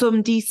still have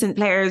some decent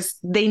players.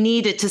 They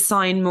needed to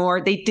sign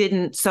more. They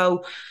didn't.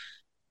 So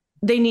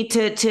they need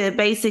to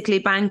basically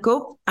bank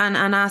up and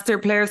ask their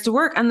players to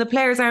work. And the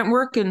players aren't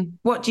working.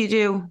 What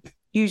do?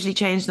 Usually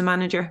change the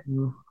manager.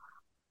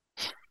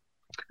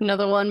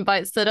 Another one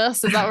bites the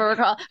dust. Is that what we're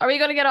called? Are we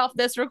going to get off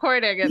this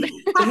recording?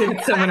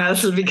 Someone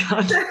else will be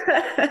gone.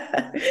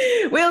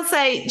 We'll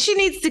say she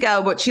needs to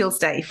go, but she'll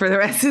stay for the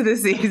rest of the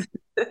season.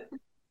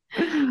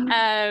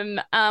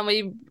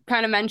 We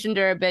kind of mentioned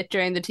her a bit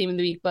during the Team of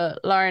the Week, but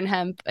Lauren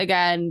Hemp,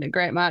 again, a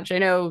great match. I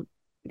know,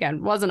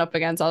 again, wasn't up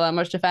against all that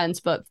much defence,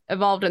 but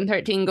involved in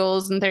 13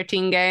 goals in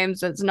 13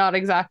 games. It's not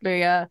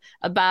exactly a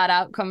bad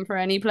outcome for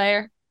any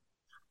player.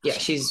 Yeah,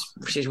 she's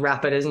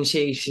rapid, isn't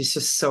she? She's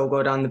just so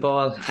good on the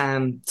ball,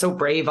 so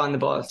brave on the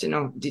ball.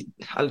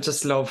 I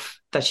just love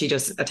that she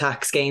just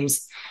attacks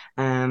games.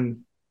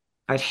 I'd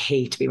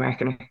hate to be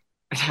marking her.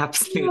 I'd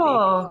absolutely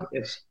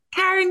hate it.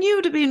 Karen, you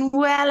would have been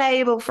well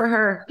able for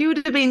her. You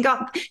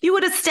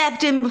would have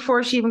stepped in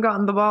before she even got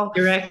on the ball.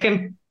 You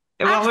reckon?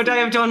 What would I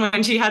have done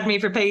when she had me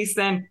for pace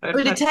then? I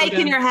would have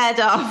taken your head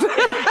off.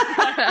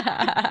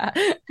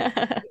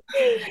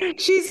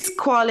 She's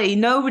quality.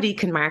 Nobody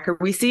can mark her.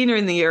 We've seen her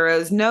in the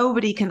Euros.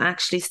 Nobody can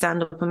actually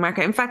stand up and mark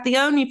her. In fact, the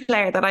only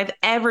player that I've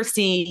ever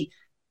seen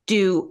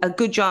do a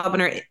good job on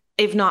her,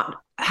 if not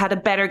had a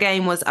better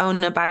game, was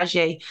Ona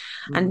Bagier.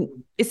 And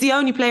it's the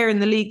only player in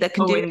the league that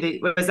can do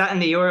it. Was that in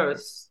the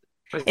Euros?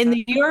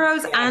 The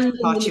Euros, and I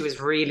thought she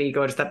was really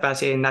good, that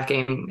Bagier, in that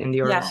game in the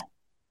Euros. Yeah.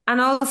 And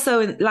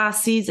also in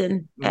last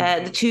season,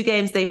 the 2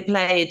 games they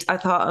played, I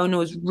thought Ona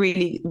was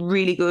really,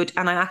 really good.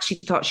 And I actually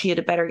thought she had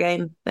a better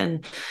game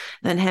than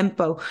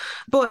Hempo.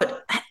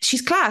 But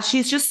she's class.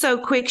 She's just so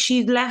quick.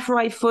 She's left,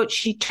 right foot.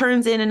 She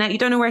turns in and out. You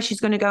don't know where she's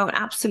going to go. An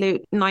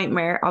absolute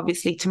nightmare,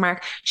 obviously, to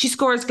mark. She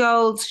scores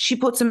goals. She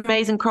puts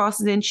amazing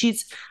crosses in.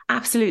 She's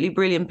absolutely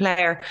brilliant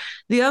player.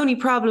 The only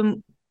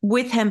problem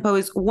with Hempo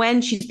is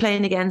when she's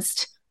playing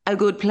against a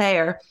good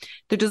player,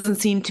 there doesn't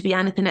seem to be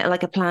anything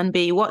like a plan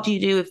B. What do you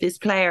do if this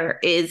player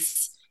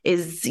is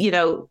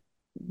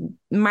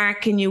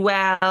marking you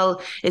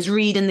well, is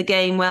reading the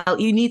game well?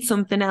 You need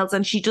something else,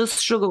 and she does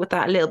struggle with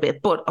that a little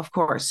bit. But of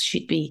course,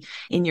 she'd be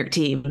in your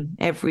team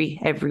every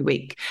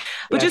week.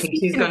 But I think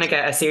she's going to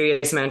get a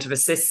serious amount of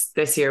assists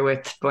this year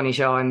with Bunny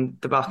Shaw in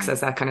the box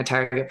as that kind of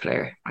target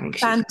player. I think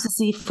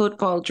fantasy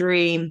football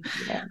dream.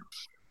 Yeah.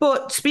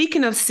 But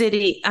speaking of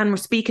City, and we're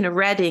speaking of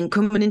Reading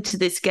coming into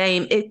this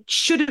game, it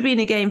should have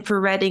been a game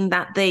for Reading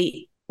that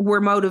they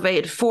were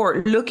motivated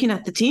for. Looking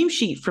at the team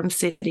sheet from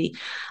City,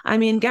 I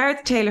mean,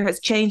 Gareth Taylor has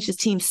changed his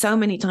team so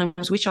many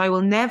times, which I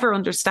will never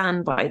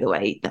understand, by the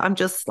way. I'm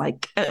just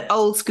like an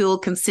old school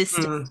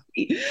consistency.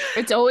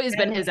 It's always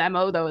been his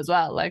MO though as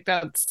well. Like,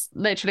 that's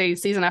literally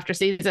season after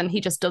season,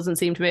 he just doesn't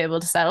seem to be able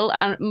to settle.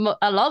 And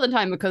a lot of the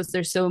time, because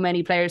there's so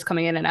many players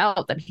coming in and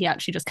out, that he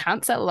actually just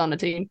can't settle on a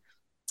team.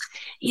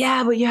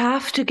 Yeah, but you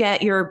have to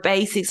get your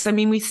basics. I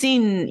mean, we've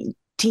seen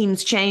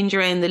teams change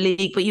around the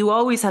league, but you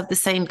always have the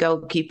same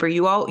goalkeeper.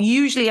 You all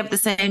usually have the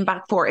same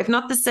back four, if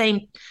not the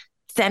same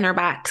centre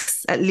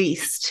backs at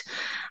least.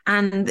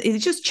 And it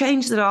just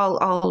changes it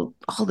all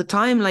the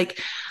time. Like,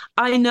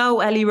 I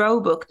know Ellie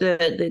Roebuck,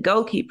 the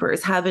goalkeeper,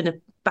 is having a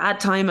bad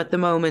time at the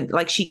moment.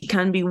 Like, she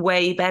can be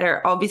way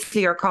better.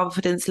 Obviously, her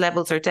confidence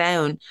levels are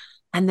down,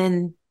 and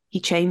then he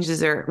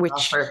changes her,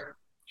 which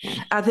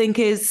I think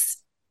is.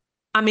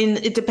 I mean,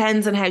 it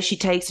depends on how she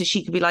takes it.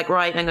 She could be like,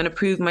 right, I'm going to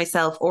prove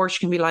myself. Or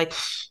she can be like,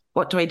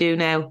 what do I do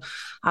now?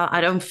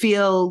 I don't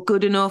feel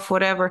good enough,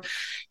 whatever.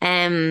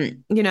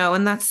 And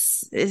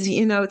that's,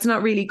 it's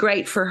not really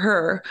great for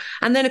her.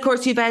 And then, of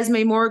course, you have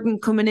Esme Morgan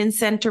coming in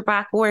centre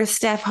back, whereas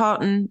Steph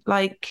Houghton,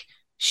 like,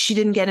 she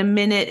didn't get a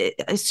minute.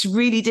 It's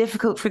really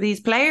difficult for these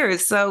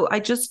players. So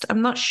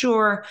I'm not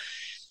sure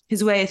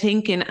his way of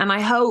thinking. And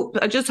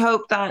I just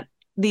hope that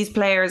these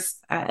players,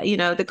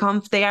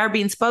 they are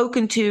being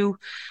spoken to,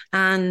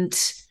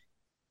 and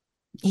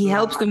he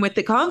helps them with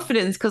the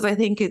confidence, because I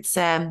think it's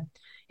a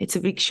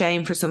big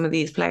shame for some of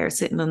these players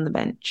sitting on the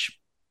bench.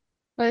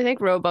 Well, I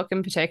think Roebuck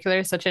in particular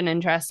is such an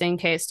interesting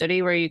case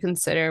study, where you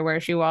consider where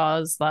she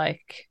was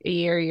like a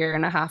year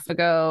and a half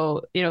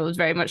ago. It was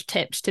very much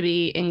tipped to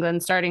be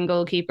England's starting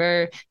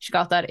goalkeeper. She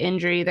got that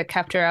injury that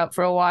kept her out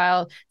for a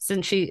while.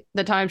 Since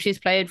the time she's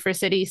played for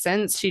City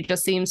since, she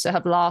just seems to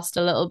have lost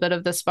a little bit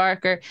of the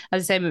spark, or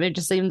as I say, maybe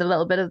just seemed a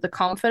little bit of the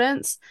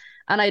confidence.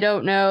 And I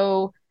don't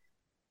know,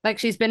 like,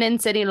 she's been in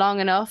City long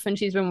enough and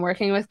she's been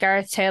working with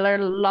Gareth Taylor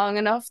long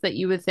enough that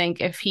you would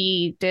think if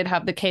he did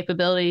have the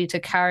capability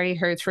to carry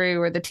her through,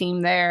 or the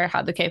team there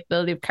had the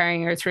capability of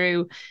carrying her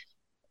through,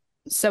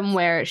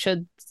 somewhere it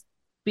should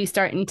be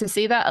starting to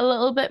see that a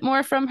little bit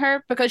more from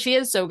her, because she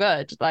is so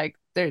good. Like,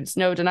 there's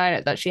no denying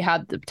it that she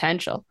had the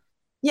potential.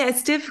 Yeah,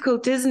 it's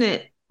difficult, isn't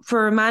it?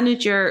 for a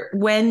manager,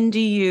 when do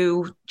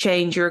you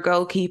change your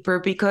goalkeeper?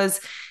 Because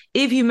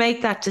if you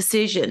make that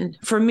decision,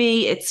 for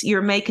me, it's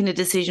you're making a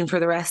decision for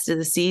the rest of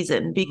the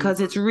season,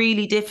 because it's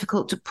really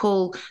difficult to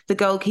pull the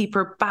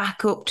goalkeeper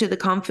back up to the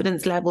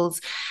confidence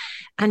levels.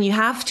 And you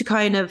have to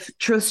kind of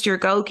trust your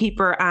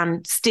goalkeeper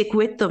and stick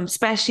with them,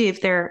 especially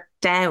if they're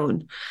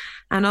down.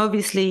 And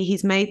obviously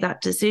he's made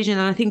that decision.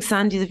 And I think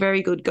Sandy's a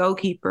very good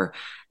goalkeeper.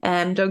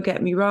 Don't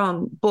get me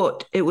wrong,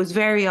 but it was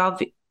very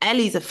obvious.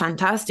 Ellie's a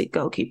fantastic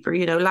goalkeeper.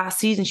 You know, last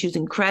season she was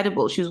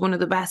incredible. She was one of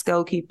the best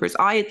goalkeepers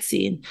I had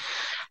seen.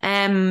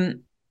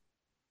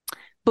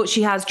 But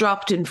she has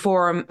dropped in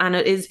form, and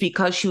it is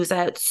because she was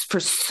out for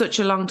such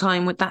a long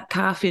time with that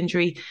calf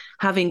injury,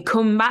 having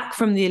come back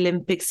from the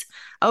Olympics,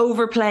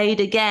 overplayed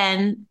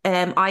again,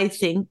 I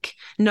think,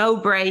 no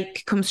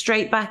break, come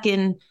straight back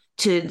in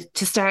to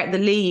start the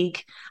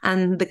league,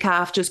 and the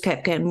calf just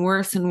kept getting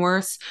worse and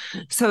worse.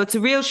 So it's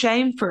a real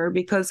shame for her,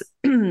 because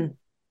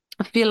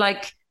I feel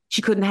like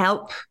she couldn't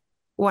help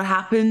what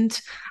happened,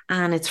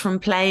 and it's from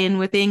playing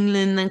with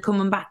England and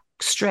coming back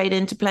straight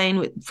into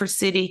playing for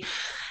City.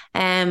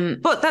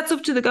 But that's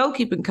up to the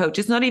goalkeeping coach.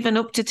 It's not even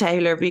up to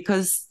Taylor,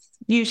 because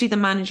usually the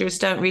managers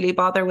don't really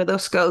bother with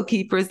us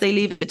goalkeepers. They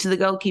leave it to the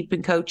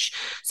goalkeeping coach.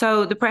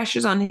 So the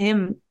pressure's on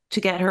him to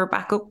get her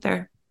back up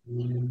there.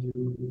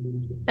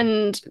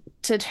 And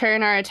to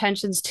turn our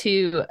attentions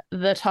to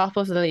the top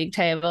of the league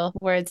table,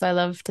 words I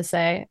love to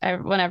say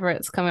whenever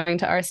it's coming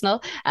to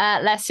Arsenal.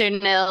 Leicester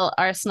 0,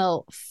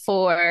 Arsenal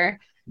 4.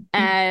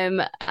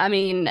 I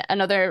mean,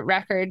 another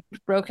record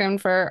broken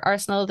for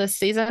Arsenal this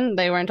season.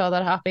 They weren't all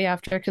that happy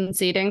after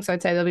conceding, so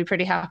I'd say they'll be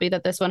pretty happy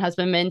that this one has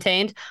been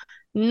maintained.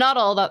 Not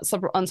all that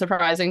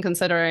unsurprising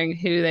considering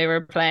who they were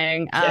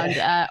playing,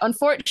 and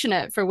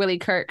unfortunate for Willie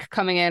Kirk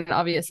coming in.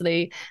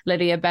 Obviously,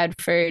 Lydia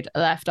Bedford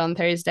left on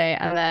Thursday,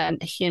 and then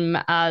him,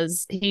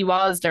 as he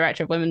was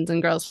director of women's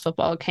and girls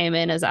football, came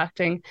in as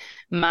acting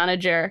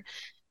manager.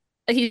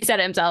 He said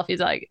it himself, he's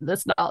like,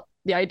 that's not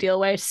the ideal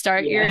way to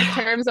start your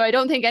term. So I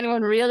don't think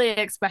anyone really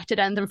expected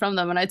anything from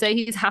them. And I'd say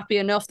he's happy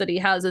enough that he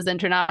has his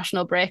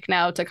international break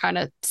now to kind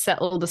of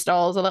settle the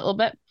stalls a little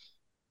bit.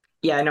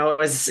 Yeah, no, it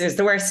was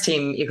the worst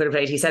team you could have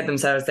played. He said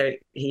themselves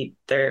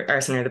they're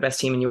Arsenal are the best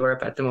team in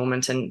Europe at the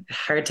moment, and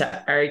hard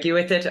to argue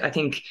with it. I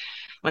think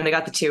when they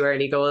got the 2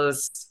 early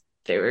goals,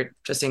 they were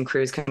just in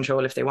cruise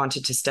control. If they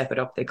wanted to step it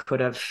up, they could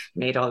have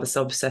made all the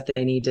subs that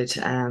they needed.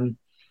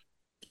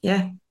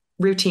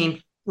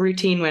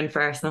 Routine win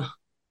for Arsenal.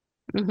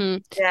 Mm-hmm.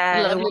 Yeah,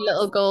 a lovely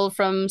little goal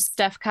from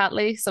Steph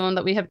Catley, someone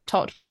that we have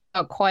talked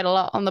about quite a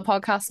lot on the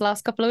podcast the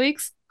last couple of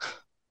weeks.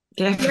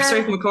 Yeah,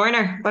 straight from a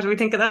corner. What do we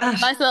think of that?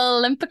 Nice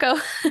little Olympico.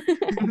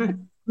 I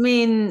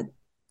mean,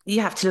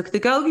 you have to look at the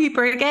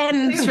goalkeeper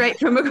again, straight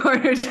from a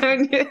corner,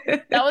 don't you?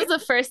 That was the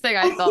first thing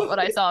I thought when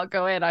I saw it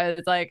go in. I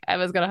was like, I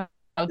was going to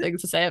have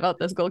things to say about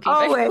this goalkeeper.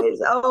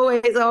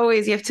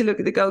 Always you have to look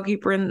at the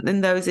goalkeeper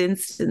in those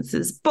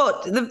instances.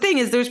 But the thing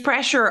is, there's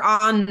pressure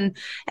on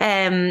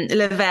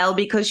Lavelle,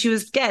 because she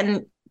was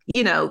getting,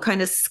 you know,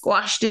 kind of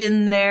squashed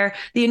in there.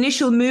 The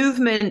initial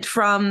movement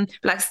from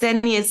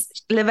Blackstenius,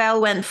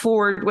 Lavelle went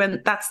forward.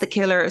 When that's the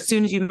killer, as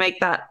soon as you make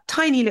that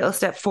tiny little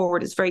step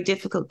forward, it's very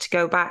difficult to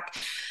go back.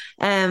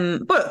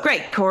 But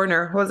great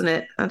corner, wasn't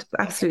it?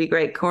 Absolutely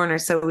great corner.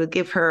 So we'll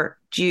give her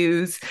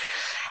dues.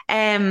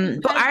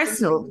 But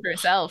Arsenal for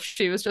herself,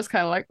 she was just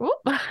kind of like,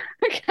 "Whoop, I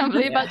can't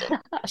believe I did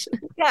that."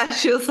 Yeah,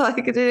 she was like,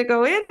 "Did it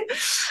go in?"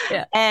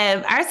 Yeah.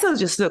 Arsenal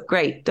just look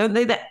great, don't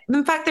they?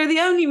 In fact, they're the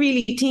only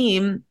really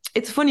team.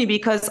 It's funny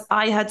because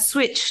I had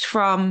switched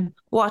from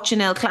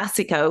watching El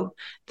Clasico,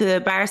 the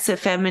Barca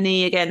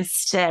Femení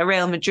against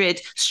Real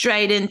Madrid,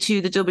 straight into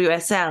the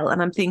WSL,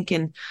 and I'm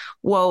thinking,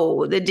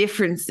 whoa, the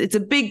difference. It's a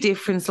big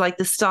difference, like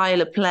the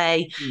style of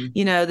play.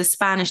 You know, the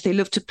Spanish, they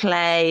love to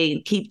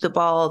play, keep the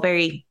ball,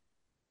 very,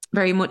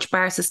 very much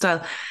Barca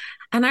style.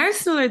 And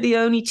Arsenal are the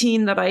only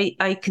team that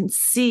I can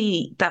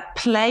see that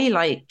play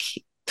like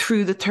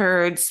through the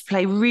thirds,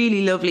 play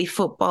really lovely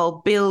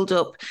football, build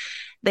up.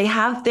 They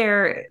have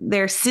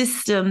their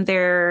system,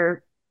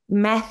 their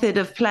method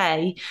of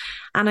play.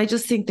 And I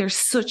just think they're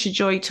such a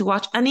joy to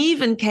watch. And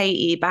even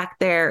Katie back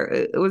there,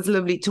 it was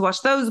lovely to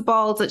watch those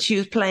balls that she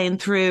was playing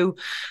through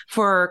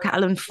for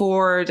Callum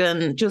Ford,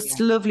 and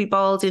just lovely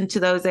balls into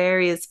those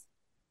areas.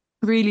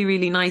 Really,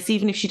 really nice,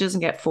 even if she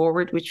doesn't get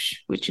forward,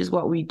 which is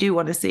what we do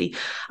want to see.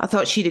 I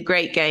thought she did a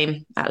great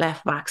game at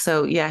left back.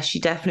 So, yeah, she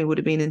definitely would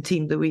have been in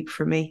Team of the Week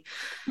for me.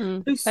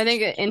 I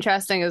think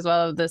interesting as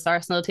well, this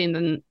Arsenal team,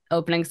 in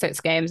opening 6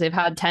 games, they've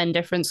had 10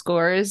 different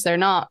scorers. They're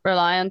not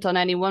reliant on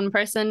any one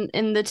person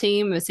in the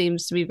team. It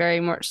seems to be very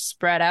much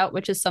spread out,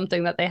 which is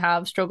something that they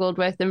have struggled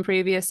with in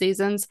previous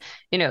seasons.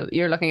 You know,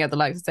 you're looking at the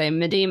likes of, say,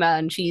 Medema,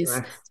 and she's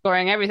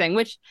scoring everything,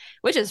 which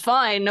is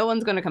fine. No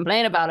one's going to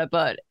complain about it,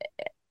 but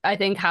I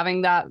think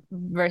having that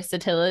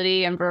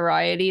versatility and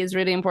variety is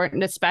really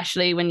important,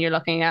 especially when you're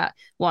looking at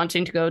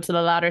wanting to go to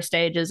the latter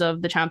stages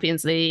of the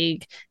Champions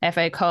League,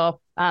 FA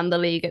Cup, and the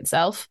league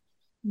itself.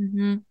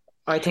 Mm-hmm.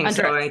 I think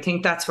so. I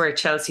think that's where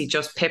Chelsea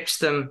just pipped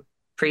them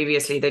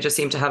previously. They just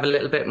seem to have a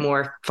little bit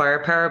more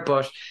firepower,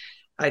 but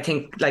I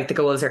think like the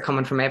goals are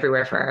coming from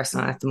everywhere for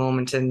Arsenal at the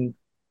moment, and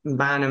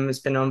Banham has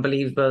been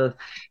unbelievable.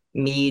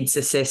 Mead's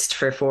assist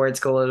for Ford's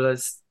goal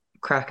was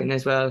cracking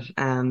as well.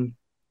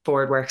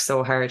 Ford works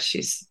so hard.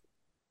 She'd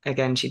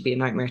be a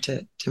nightmare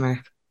to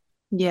mark.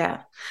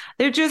 Yeah,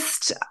 they're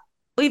just.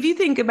 If you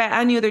think about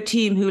any other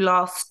team who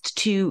lost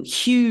two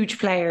huge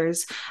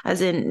players,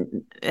 as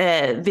in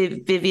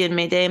Vivian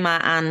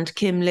Miedema and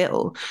Kim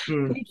Little,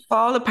 they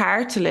fall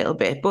apart a little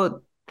bit,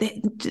 but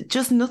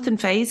just nothing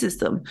phases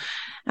them.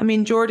 I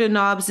mean, Jordan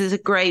Nobbs is a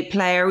great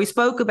player. We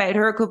spoke about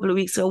her a couple of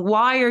weeks ago.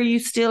 Why are you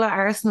still at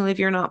Arsenal if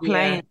you're not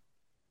playing? Yeah.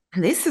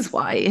 And this is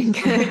why,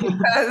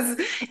 because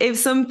if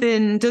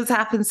something does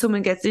happen,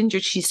 someone gets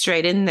injured, she's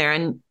straight in there,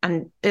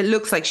 and it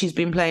looks like she's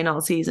been playing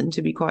all season,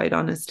 to be quite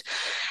honest.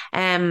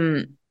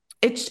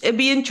 It'd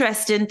be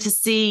interesting to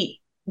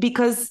see,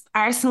 because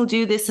Arsenal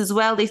do this as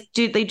well. They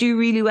do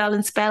really well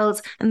in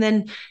spells, and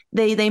then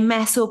they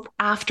mess up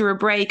after a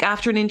break,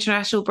 after an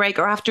international break,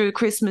 or after a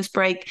Christmas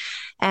break.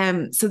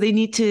 So they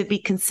need to be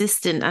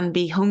consistent and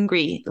be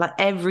hungry, like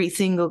every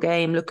single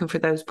game, looking for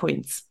those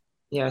points.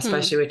 Yeah,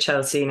 especially with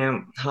Chelsea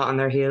now hot on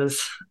their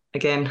heels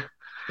again.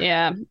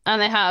 Yeah,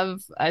 and they have,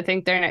 I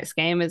think their next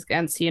game is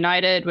against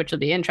United, which will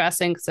be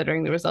interesting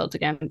considering the result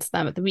against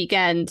them at the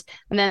weekend.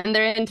 And then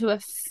they're into a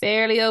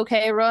fairly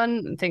okay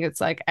run. I think it's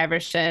like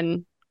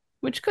Everton,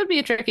 which could be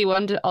a tricky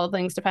one, to all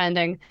things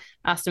depending,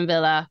 Aston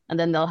Villa, and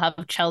then they'll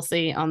have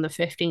Chelsea on the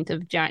 15th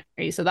of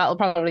January. So that'll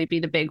probably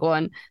be the big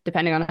one,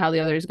 depending on how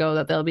the others go,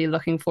 that they'll be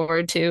looking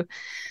forward to.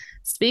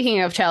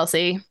 Speaking of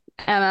Chelsea,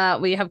 Emma,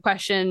 we have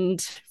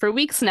questioned for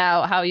weeks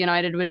now how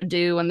United would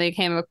do when they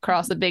came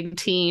across a big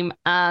team,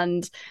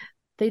 and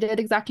they did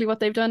exactly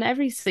what they've done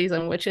every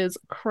season, which is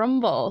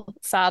crumble,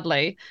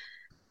 sadly.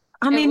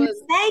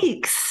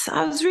 Mistakes.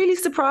 I was really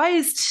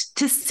surprised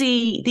to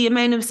see the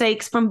amount of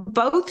mistakes from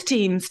both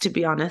teams, to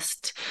be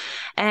honest.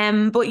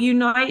 But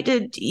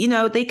United,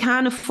 they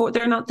can't afford,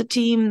 they're not the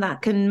team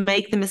that can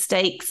make the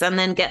mistakes and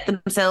then get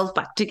themselves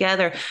back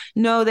together.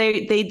 No,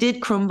 they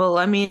did crumble.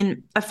 I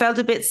mean, I felt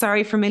a bit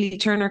sorry for Millie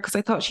Turner because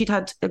I thought she'd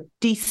had a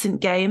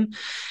decent game.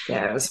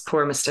 Yeah, it was a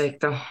poor mistake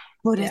though.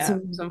 But it's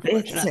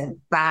a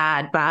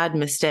bad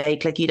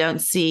mistake. Like, you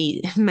don't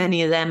see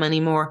many of them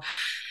anymore.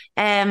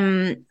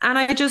 And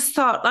I just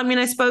thought,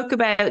 I spoke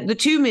about the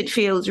two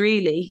midfields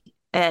really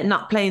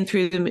not playing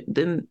through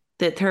the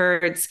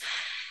thirds.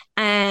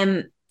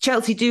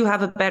 Chelsea do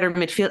have a better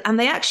midfield, and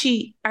they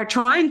actually are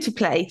trying to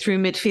play through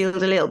midfield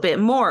a little bit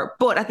more.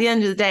 But at the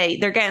end of the day,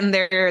 they're getting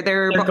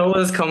their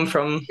goals come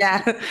from.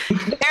 Yeah,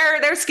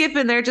 they're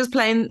skipping. They're just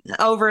playing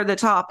over the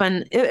top,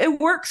 and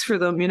it works for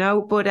them,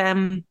 But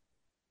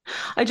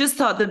I just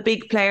thought the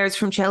big players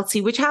from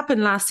Chelsea, which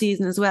happened last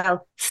season as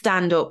well,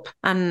 stand up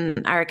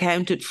and are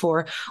accounted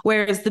for,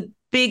 whereas the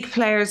big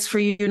players for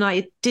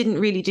United didn't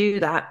really do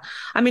that.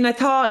 I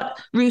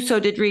thought Russo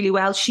did really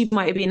well. She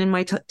might have been in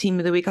my team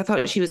of the week. I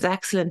thought she was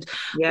excellent.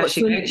 Yeah,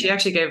 she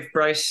actually gave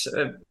Bright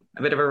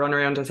a bit of a run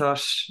around. I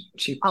thought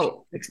she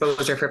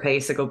exposed her for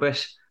pace a good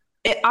bit.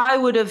 I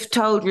would have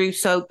told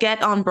Russo,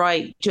 get on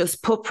Bright,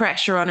 just put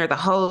pressure on her the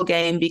whole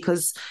game,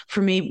 because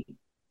for me,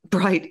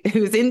 Bright,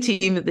 who was in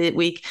team of the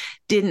week,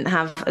 didn't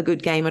have a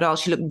good game at all.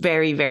 She looked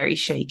very, very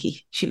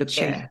shaky. She looked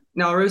shaky.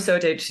 No, Russo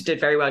did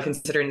very well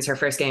considering it's her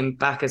first game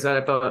back as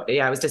well. But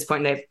yeah, I was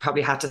disappointed they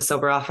probably had to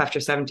sub her off after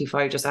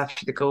 75, just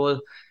after the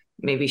goal.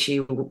 Maybe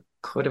she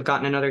could have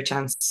gotten another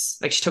chance.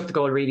 Like, she took the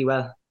goal really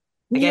well.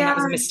 Again, that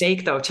was a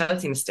mistake though,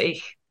 Chelsea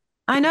mistake.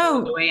 I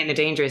know. Away in a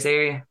dangerous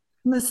area.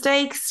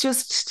 Mistakes,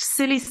 just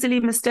silly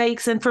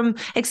mistakes, and from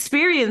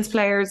experienced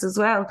players as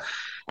well.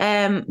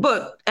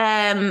 But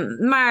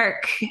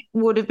Mark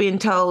would have been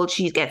told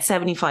she'd get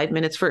 75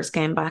 minutes first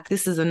game back.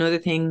 This is another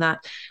thing that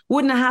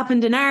wouldn't have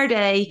happened in our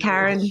day,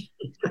 Karen.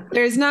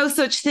 There's no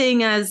such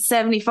thing as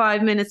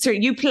 75 minutes.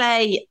 You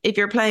play, if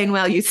you're playing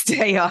well, you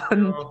stay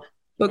on.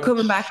 But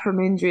coming back from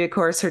injury, of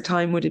course, her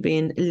time would have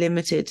been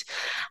limited.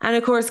 And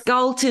of course,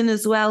 Galton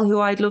as well, who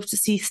I'd love to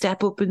see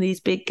step up in these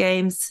big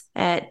games,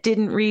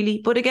 didn't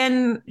really. But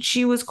again,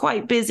 she was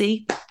quite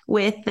busy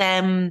with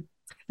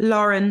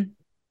Lauren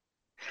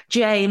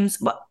James.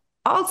 But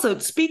also,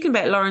 speaking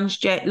about Lauren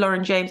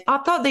James, I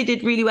thought they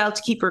did really well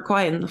to keep her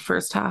quiet in the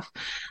first half.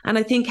 And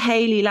I think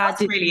Hayley Ladd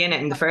did really in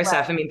it in the first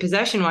half.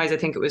 Possession-wise, I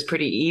think it was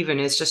pretty even.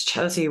 It's just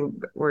Chelsea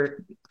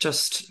were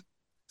just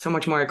so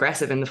much more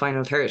aggressive in the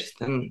final third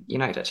than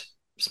United.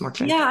 Just more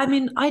clinical.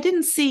 Yeah, I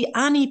didn't see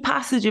any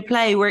passage of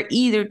play where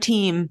either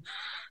team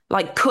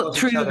cut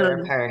through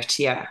them apart.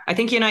 Yeah, I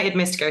think United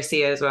missed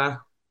Garcia as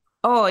well.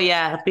 Oh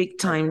yeah, big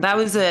time. That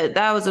was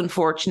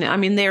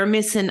unfortunate. They were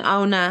missing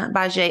Ona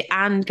Bajé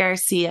and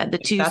Garcia.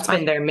 That's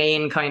been their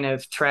main kind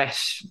of threat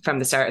from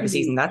the start of the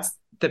season. That's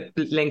the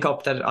link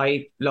up that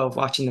I love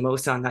watching the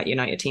most on that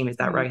United team, is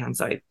that right hand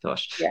side.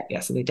 But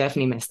yeah, so they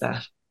definitely missed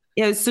that.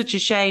 Yeah, it was such a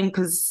shame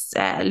because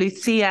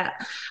Lucia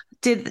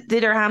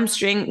did her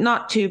hamstring,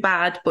 not too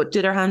bad, but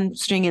did her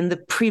hamstring in the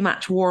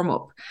pre-match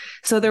warm-up.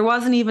 So there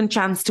wasn't even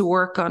chance to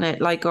work on it,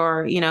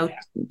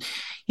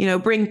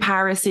 bring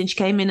Paris in. She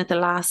came in at the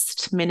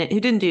last minute,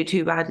 who didn't do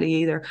too badly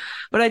either.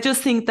 But I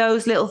just think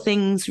those little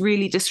things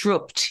really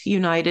disrupt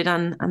United,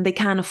 and they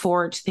can't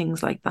afford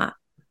things like that.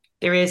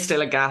 There is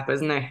still a gap,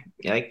 isn't there?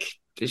 Like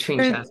between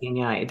Chelsea and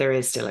United, there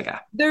is still a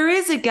gap. There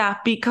is a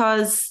gap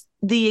because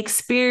the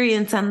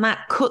experience and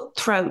that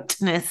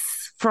cutthroatness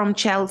from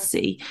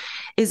Chelsea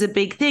is a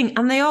big thing.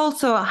 And they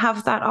also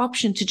have that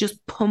option to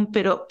just pump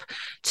it up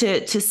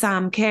to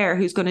Sam Kerr,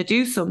 who's going to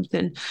do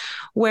something.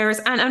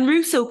 Whereas, and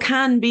Russo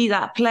can be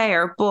that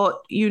player, but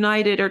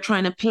United are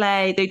trying to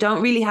play. They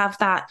don't really have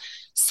that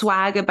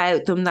swag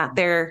about them that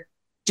they're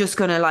just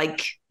going to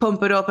like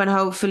pump it up and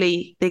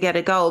hopefully they get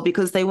a goal,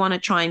 because they want to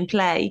try and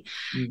play.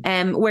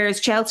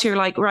 Whereas Chelsea are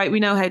like, right, we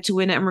know how to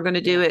win it and we're going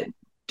to do it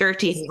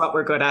dirty. This is what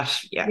we're good at.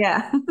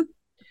 Yeah.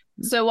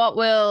 So what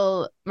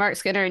will Mark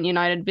Skinner and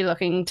United be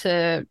looking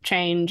to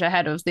change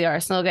ahead of the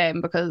Arsenal game?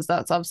 Because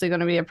that's obviously going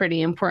to be a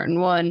pretty important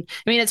one.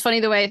 I mean, it's funny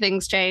the way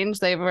things change.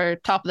 They were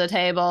top of the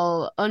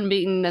table,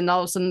 unbeaten, and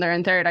all of a sudden they're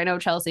in third. I know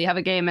Chelsea have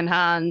a game in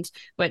hand,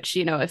 which,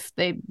 if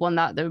they won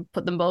that, they would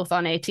put them both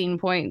on 18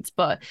 points.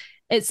 But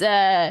it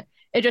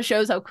just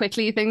shows how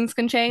quickly things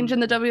can change in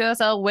the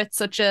WSL with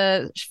such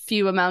a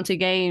few amount of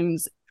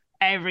games.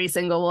 Every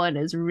single one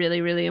is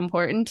really, really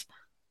important.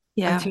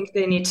 Yeah, I think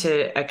they need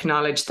to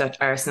acknowledge that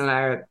Arsenal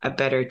are a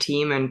better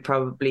team and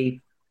probably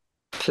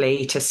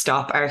play to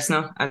stop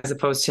Arsenal as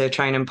opposed to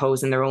try and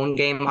impose in their own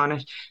game on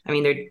it. I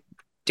mean, they're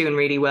doing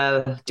really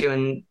well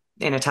doing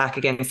in attack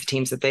against the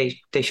teams that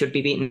they should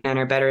be beating and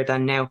are better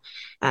than now.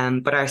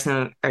 But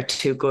Arsenal are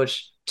too good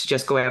to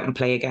just go out and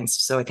play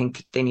against. So I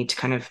think they need to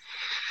kind of,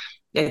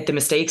 the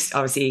mistakes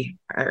obviously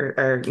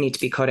are need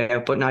to be cut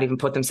out, but not even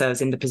put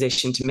themselves in the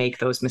position to make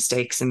those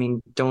mistakes. I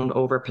mean, don't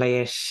overplay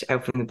it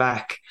out from the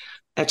back.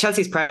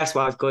 Chelsea's press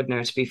was good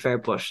now, to be fair,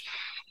 but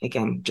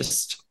again,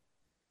 just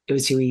it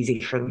was too easy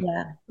for them.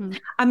 Yeah.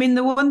 I mean,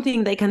 the one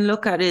thing they can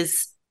look at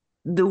is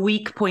the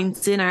weak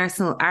points in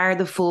Arsenal are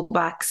the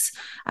fullbacks.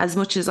 As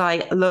much as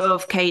I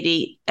love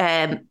Katie,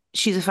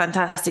 she's a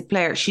fantastic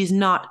player. She's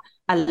not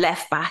a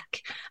left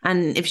back,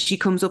 and if she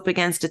comes up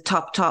against a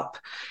top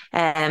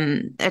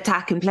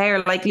attacking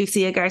player like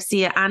Lucia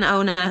Garcia and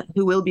Ona,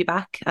 who will be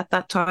back at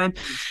that time,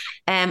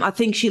 I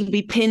think she'll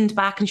be pinned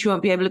back and she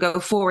won't be able to go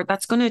forward.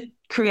 That's going to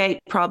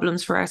create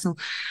problems for Arsenal.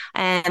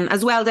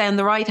 As well, down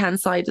the right hand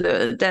side,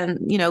 then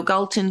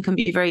Galton can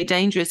be very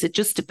dangerous. It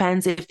just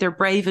depends if they're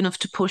brave enough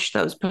to push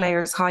those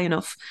players high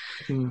enough.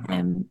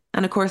 And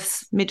of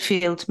course,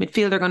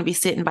 midfield are going to be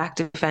sitting back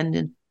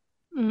defending.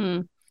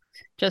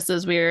 Just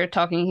as we were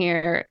talking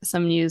here,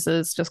 some news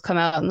has just come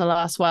out in the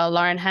last while.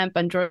 Lauren Hemp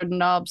and Jordan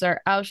Nobbs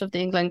are out of the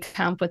England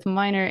camp with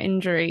minor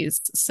injuries.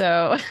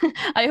 So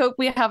I hope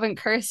we haven't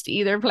cursed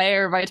either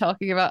player by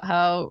talking about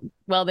how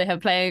well they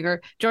have playing,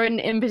 or Jordan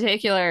in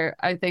particular.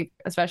 I think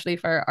especially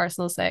for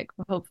Arsenal's sake,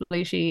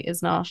 hopefully she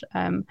is not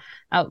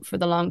out for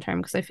the long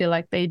term, because I feel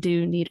like they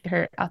do need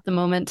her at the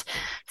moment.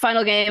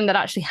 Final game that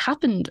actually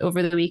happened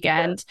over the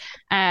weekend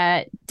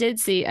did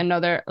see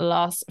another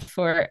loss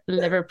for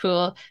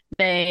Liverpool.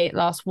 They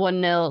lost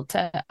 1-0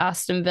 to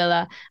Aston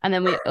Villa, and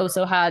then we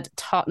also had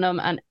Tottenham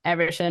and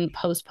Everton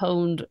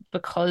postponed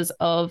because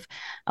of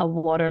a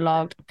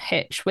waterlogged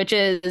pitch, which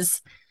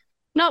is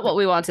not what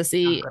we want to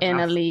see in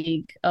a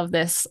league of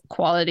this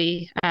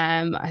quality.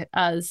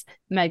 As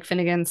Meg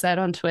Finnegan said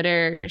on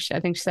Twitter, I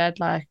think she said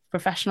like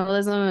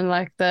professionalism and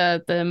like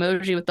the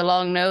emoji with the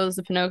long nose,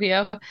 the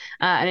Pinocchio.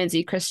 And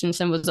Izzy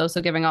Christensen was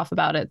also giving off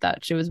about it,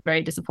 that she was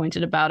very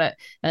disappointed about it.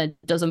 It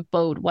doesn't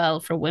bode well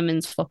for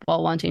women's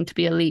football wanting to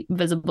be elite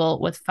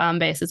visible with fan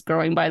bases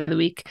growing by the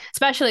week.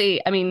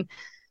 Especially, I mean,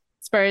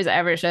 Spurs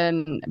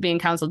Everton being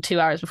cancelled 2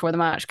 hours before the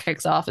match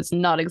kicks off. It's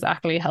not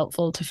exactly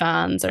helpful to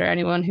fans or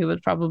anyone who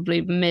would probably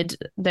mid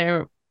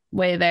their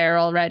way there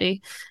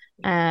already.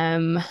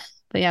 But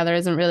yeah, there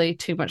isn't really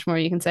too much more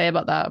you can say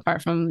about that,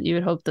 apart from you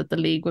would hope that the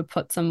league would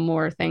put some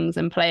more things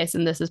in place.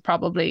 And this is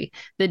probably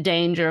the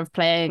danger of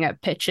playing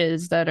at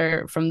pitches that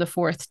are from the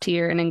fourth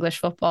tier in English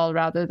football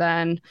rather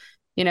than,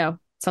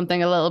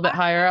 something a little bit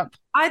higher up.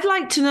 I'd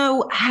like to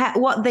know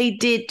what they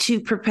did to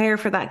prepare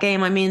for that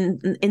game. I mean,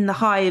 in the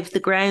Hive,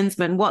 the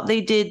groundsman, what they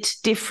did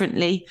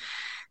differently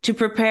to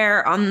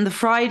prepare on the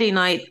Friday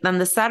night than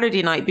the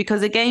Saturday night,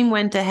 because a game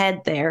went ahead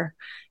there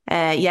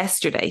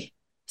yesterday.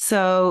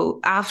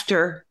 So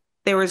after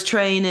there was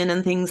training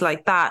and things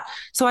like that.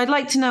 So I'd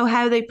like to know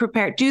how they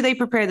prepare. Do they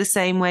prepare the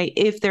same way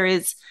if there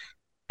is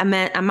a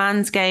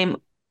man's game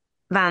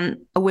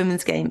than a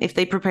women's game, if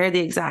they prepare the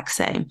exact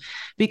same?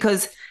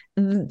 Because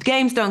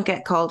games don't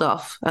get called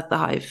off at the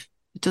Hive.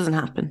 It doesn't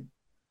happen.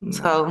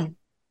 So,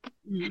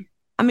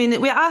 I mean,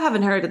 I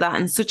haven't heard of that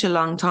in such a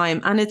long time.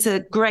 And it's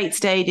a great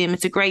stadium.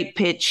 It's a great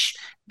pitch.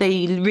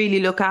 They really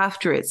look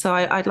after it. So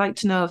I'd like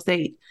to know if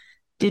they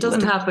did. It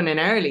doesn't happen in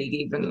our league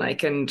even,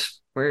 and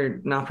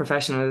we're not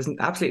professional. There's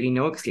absolutely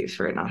no excuse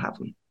for it not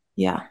happening.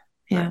 Yeah.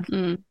 Yeah.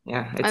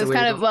 It's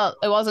kind of,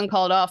 it wasn't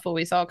called off, but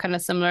we saw kind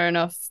of similar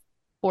enough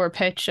poor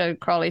pitch at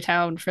Crawley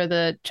Town for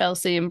the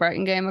Chelsea and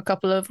Brighton game a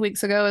couple of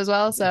weeks ago as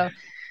well. So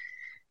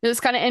it was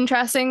kind of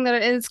interesting that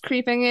it is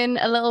creeping in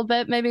a little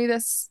bit, maybe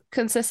this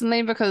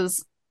consistently,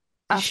 because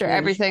after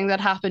everything that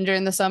happened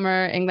during the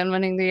summer, England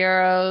winning the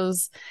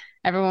Euros,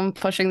 everyone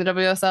pushing the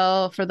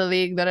WSL for the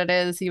league that it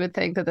is, you would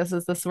think that this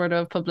is the sort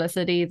of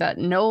publicity that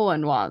no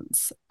one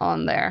wants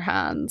on their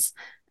hands.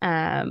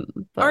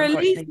 Or at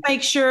least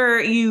make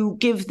sure you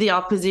give the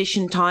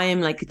opposition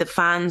time, like the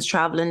fans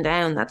traveling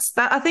down.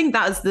 I think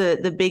that is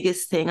the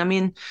biggest thing. I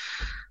mean,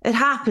 it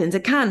happens.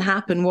 It can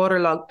happen,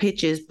 waterlogged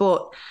pitches,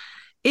 but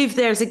if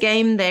there's a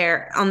game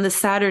there on the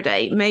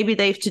Saturday, maybe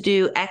they have to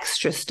do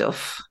extra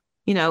stuff,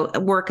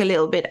 work a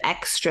little bit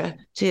extra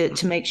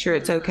to make sure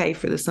it's okay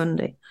for the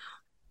Sunday.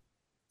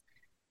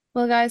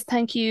 Well, guys,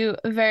 thank you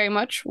very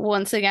much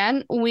once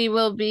again. We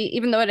will be,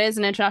 even though it is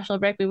an international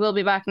break, we will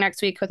be back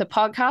next week with a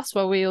podcast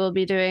where we will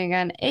be doing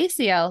an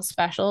ACL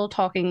special,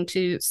 talking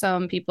to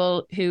some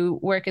people who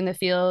work in the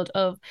field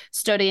of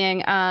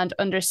studying and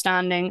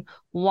understanding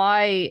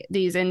why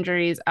these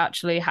injuries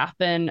actually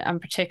happen,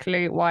 and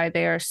particularly why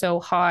they are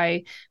so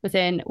high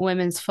within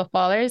women's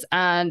footballers.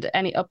 And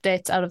any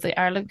updates out of the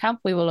Ireland camp,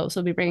 we will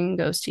also be bringing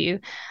those to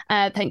you.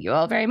 Thank you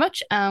all very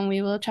much, and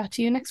we will chat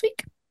to you next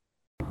week.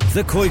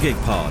 The Koigig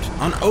Pod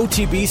on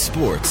OTB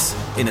Sports,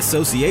 in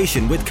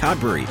association with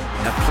Cadbury.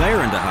 A player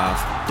and a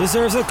half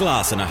deserves a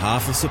glass and a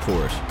half of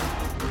support.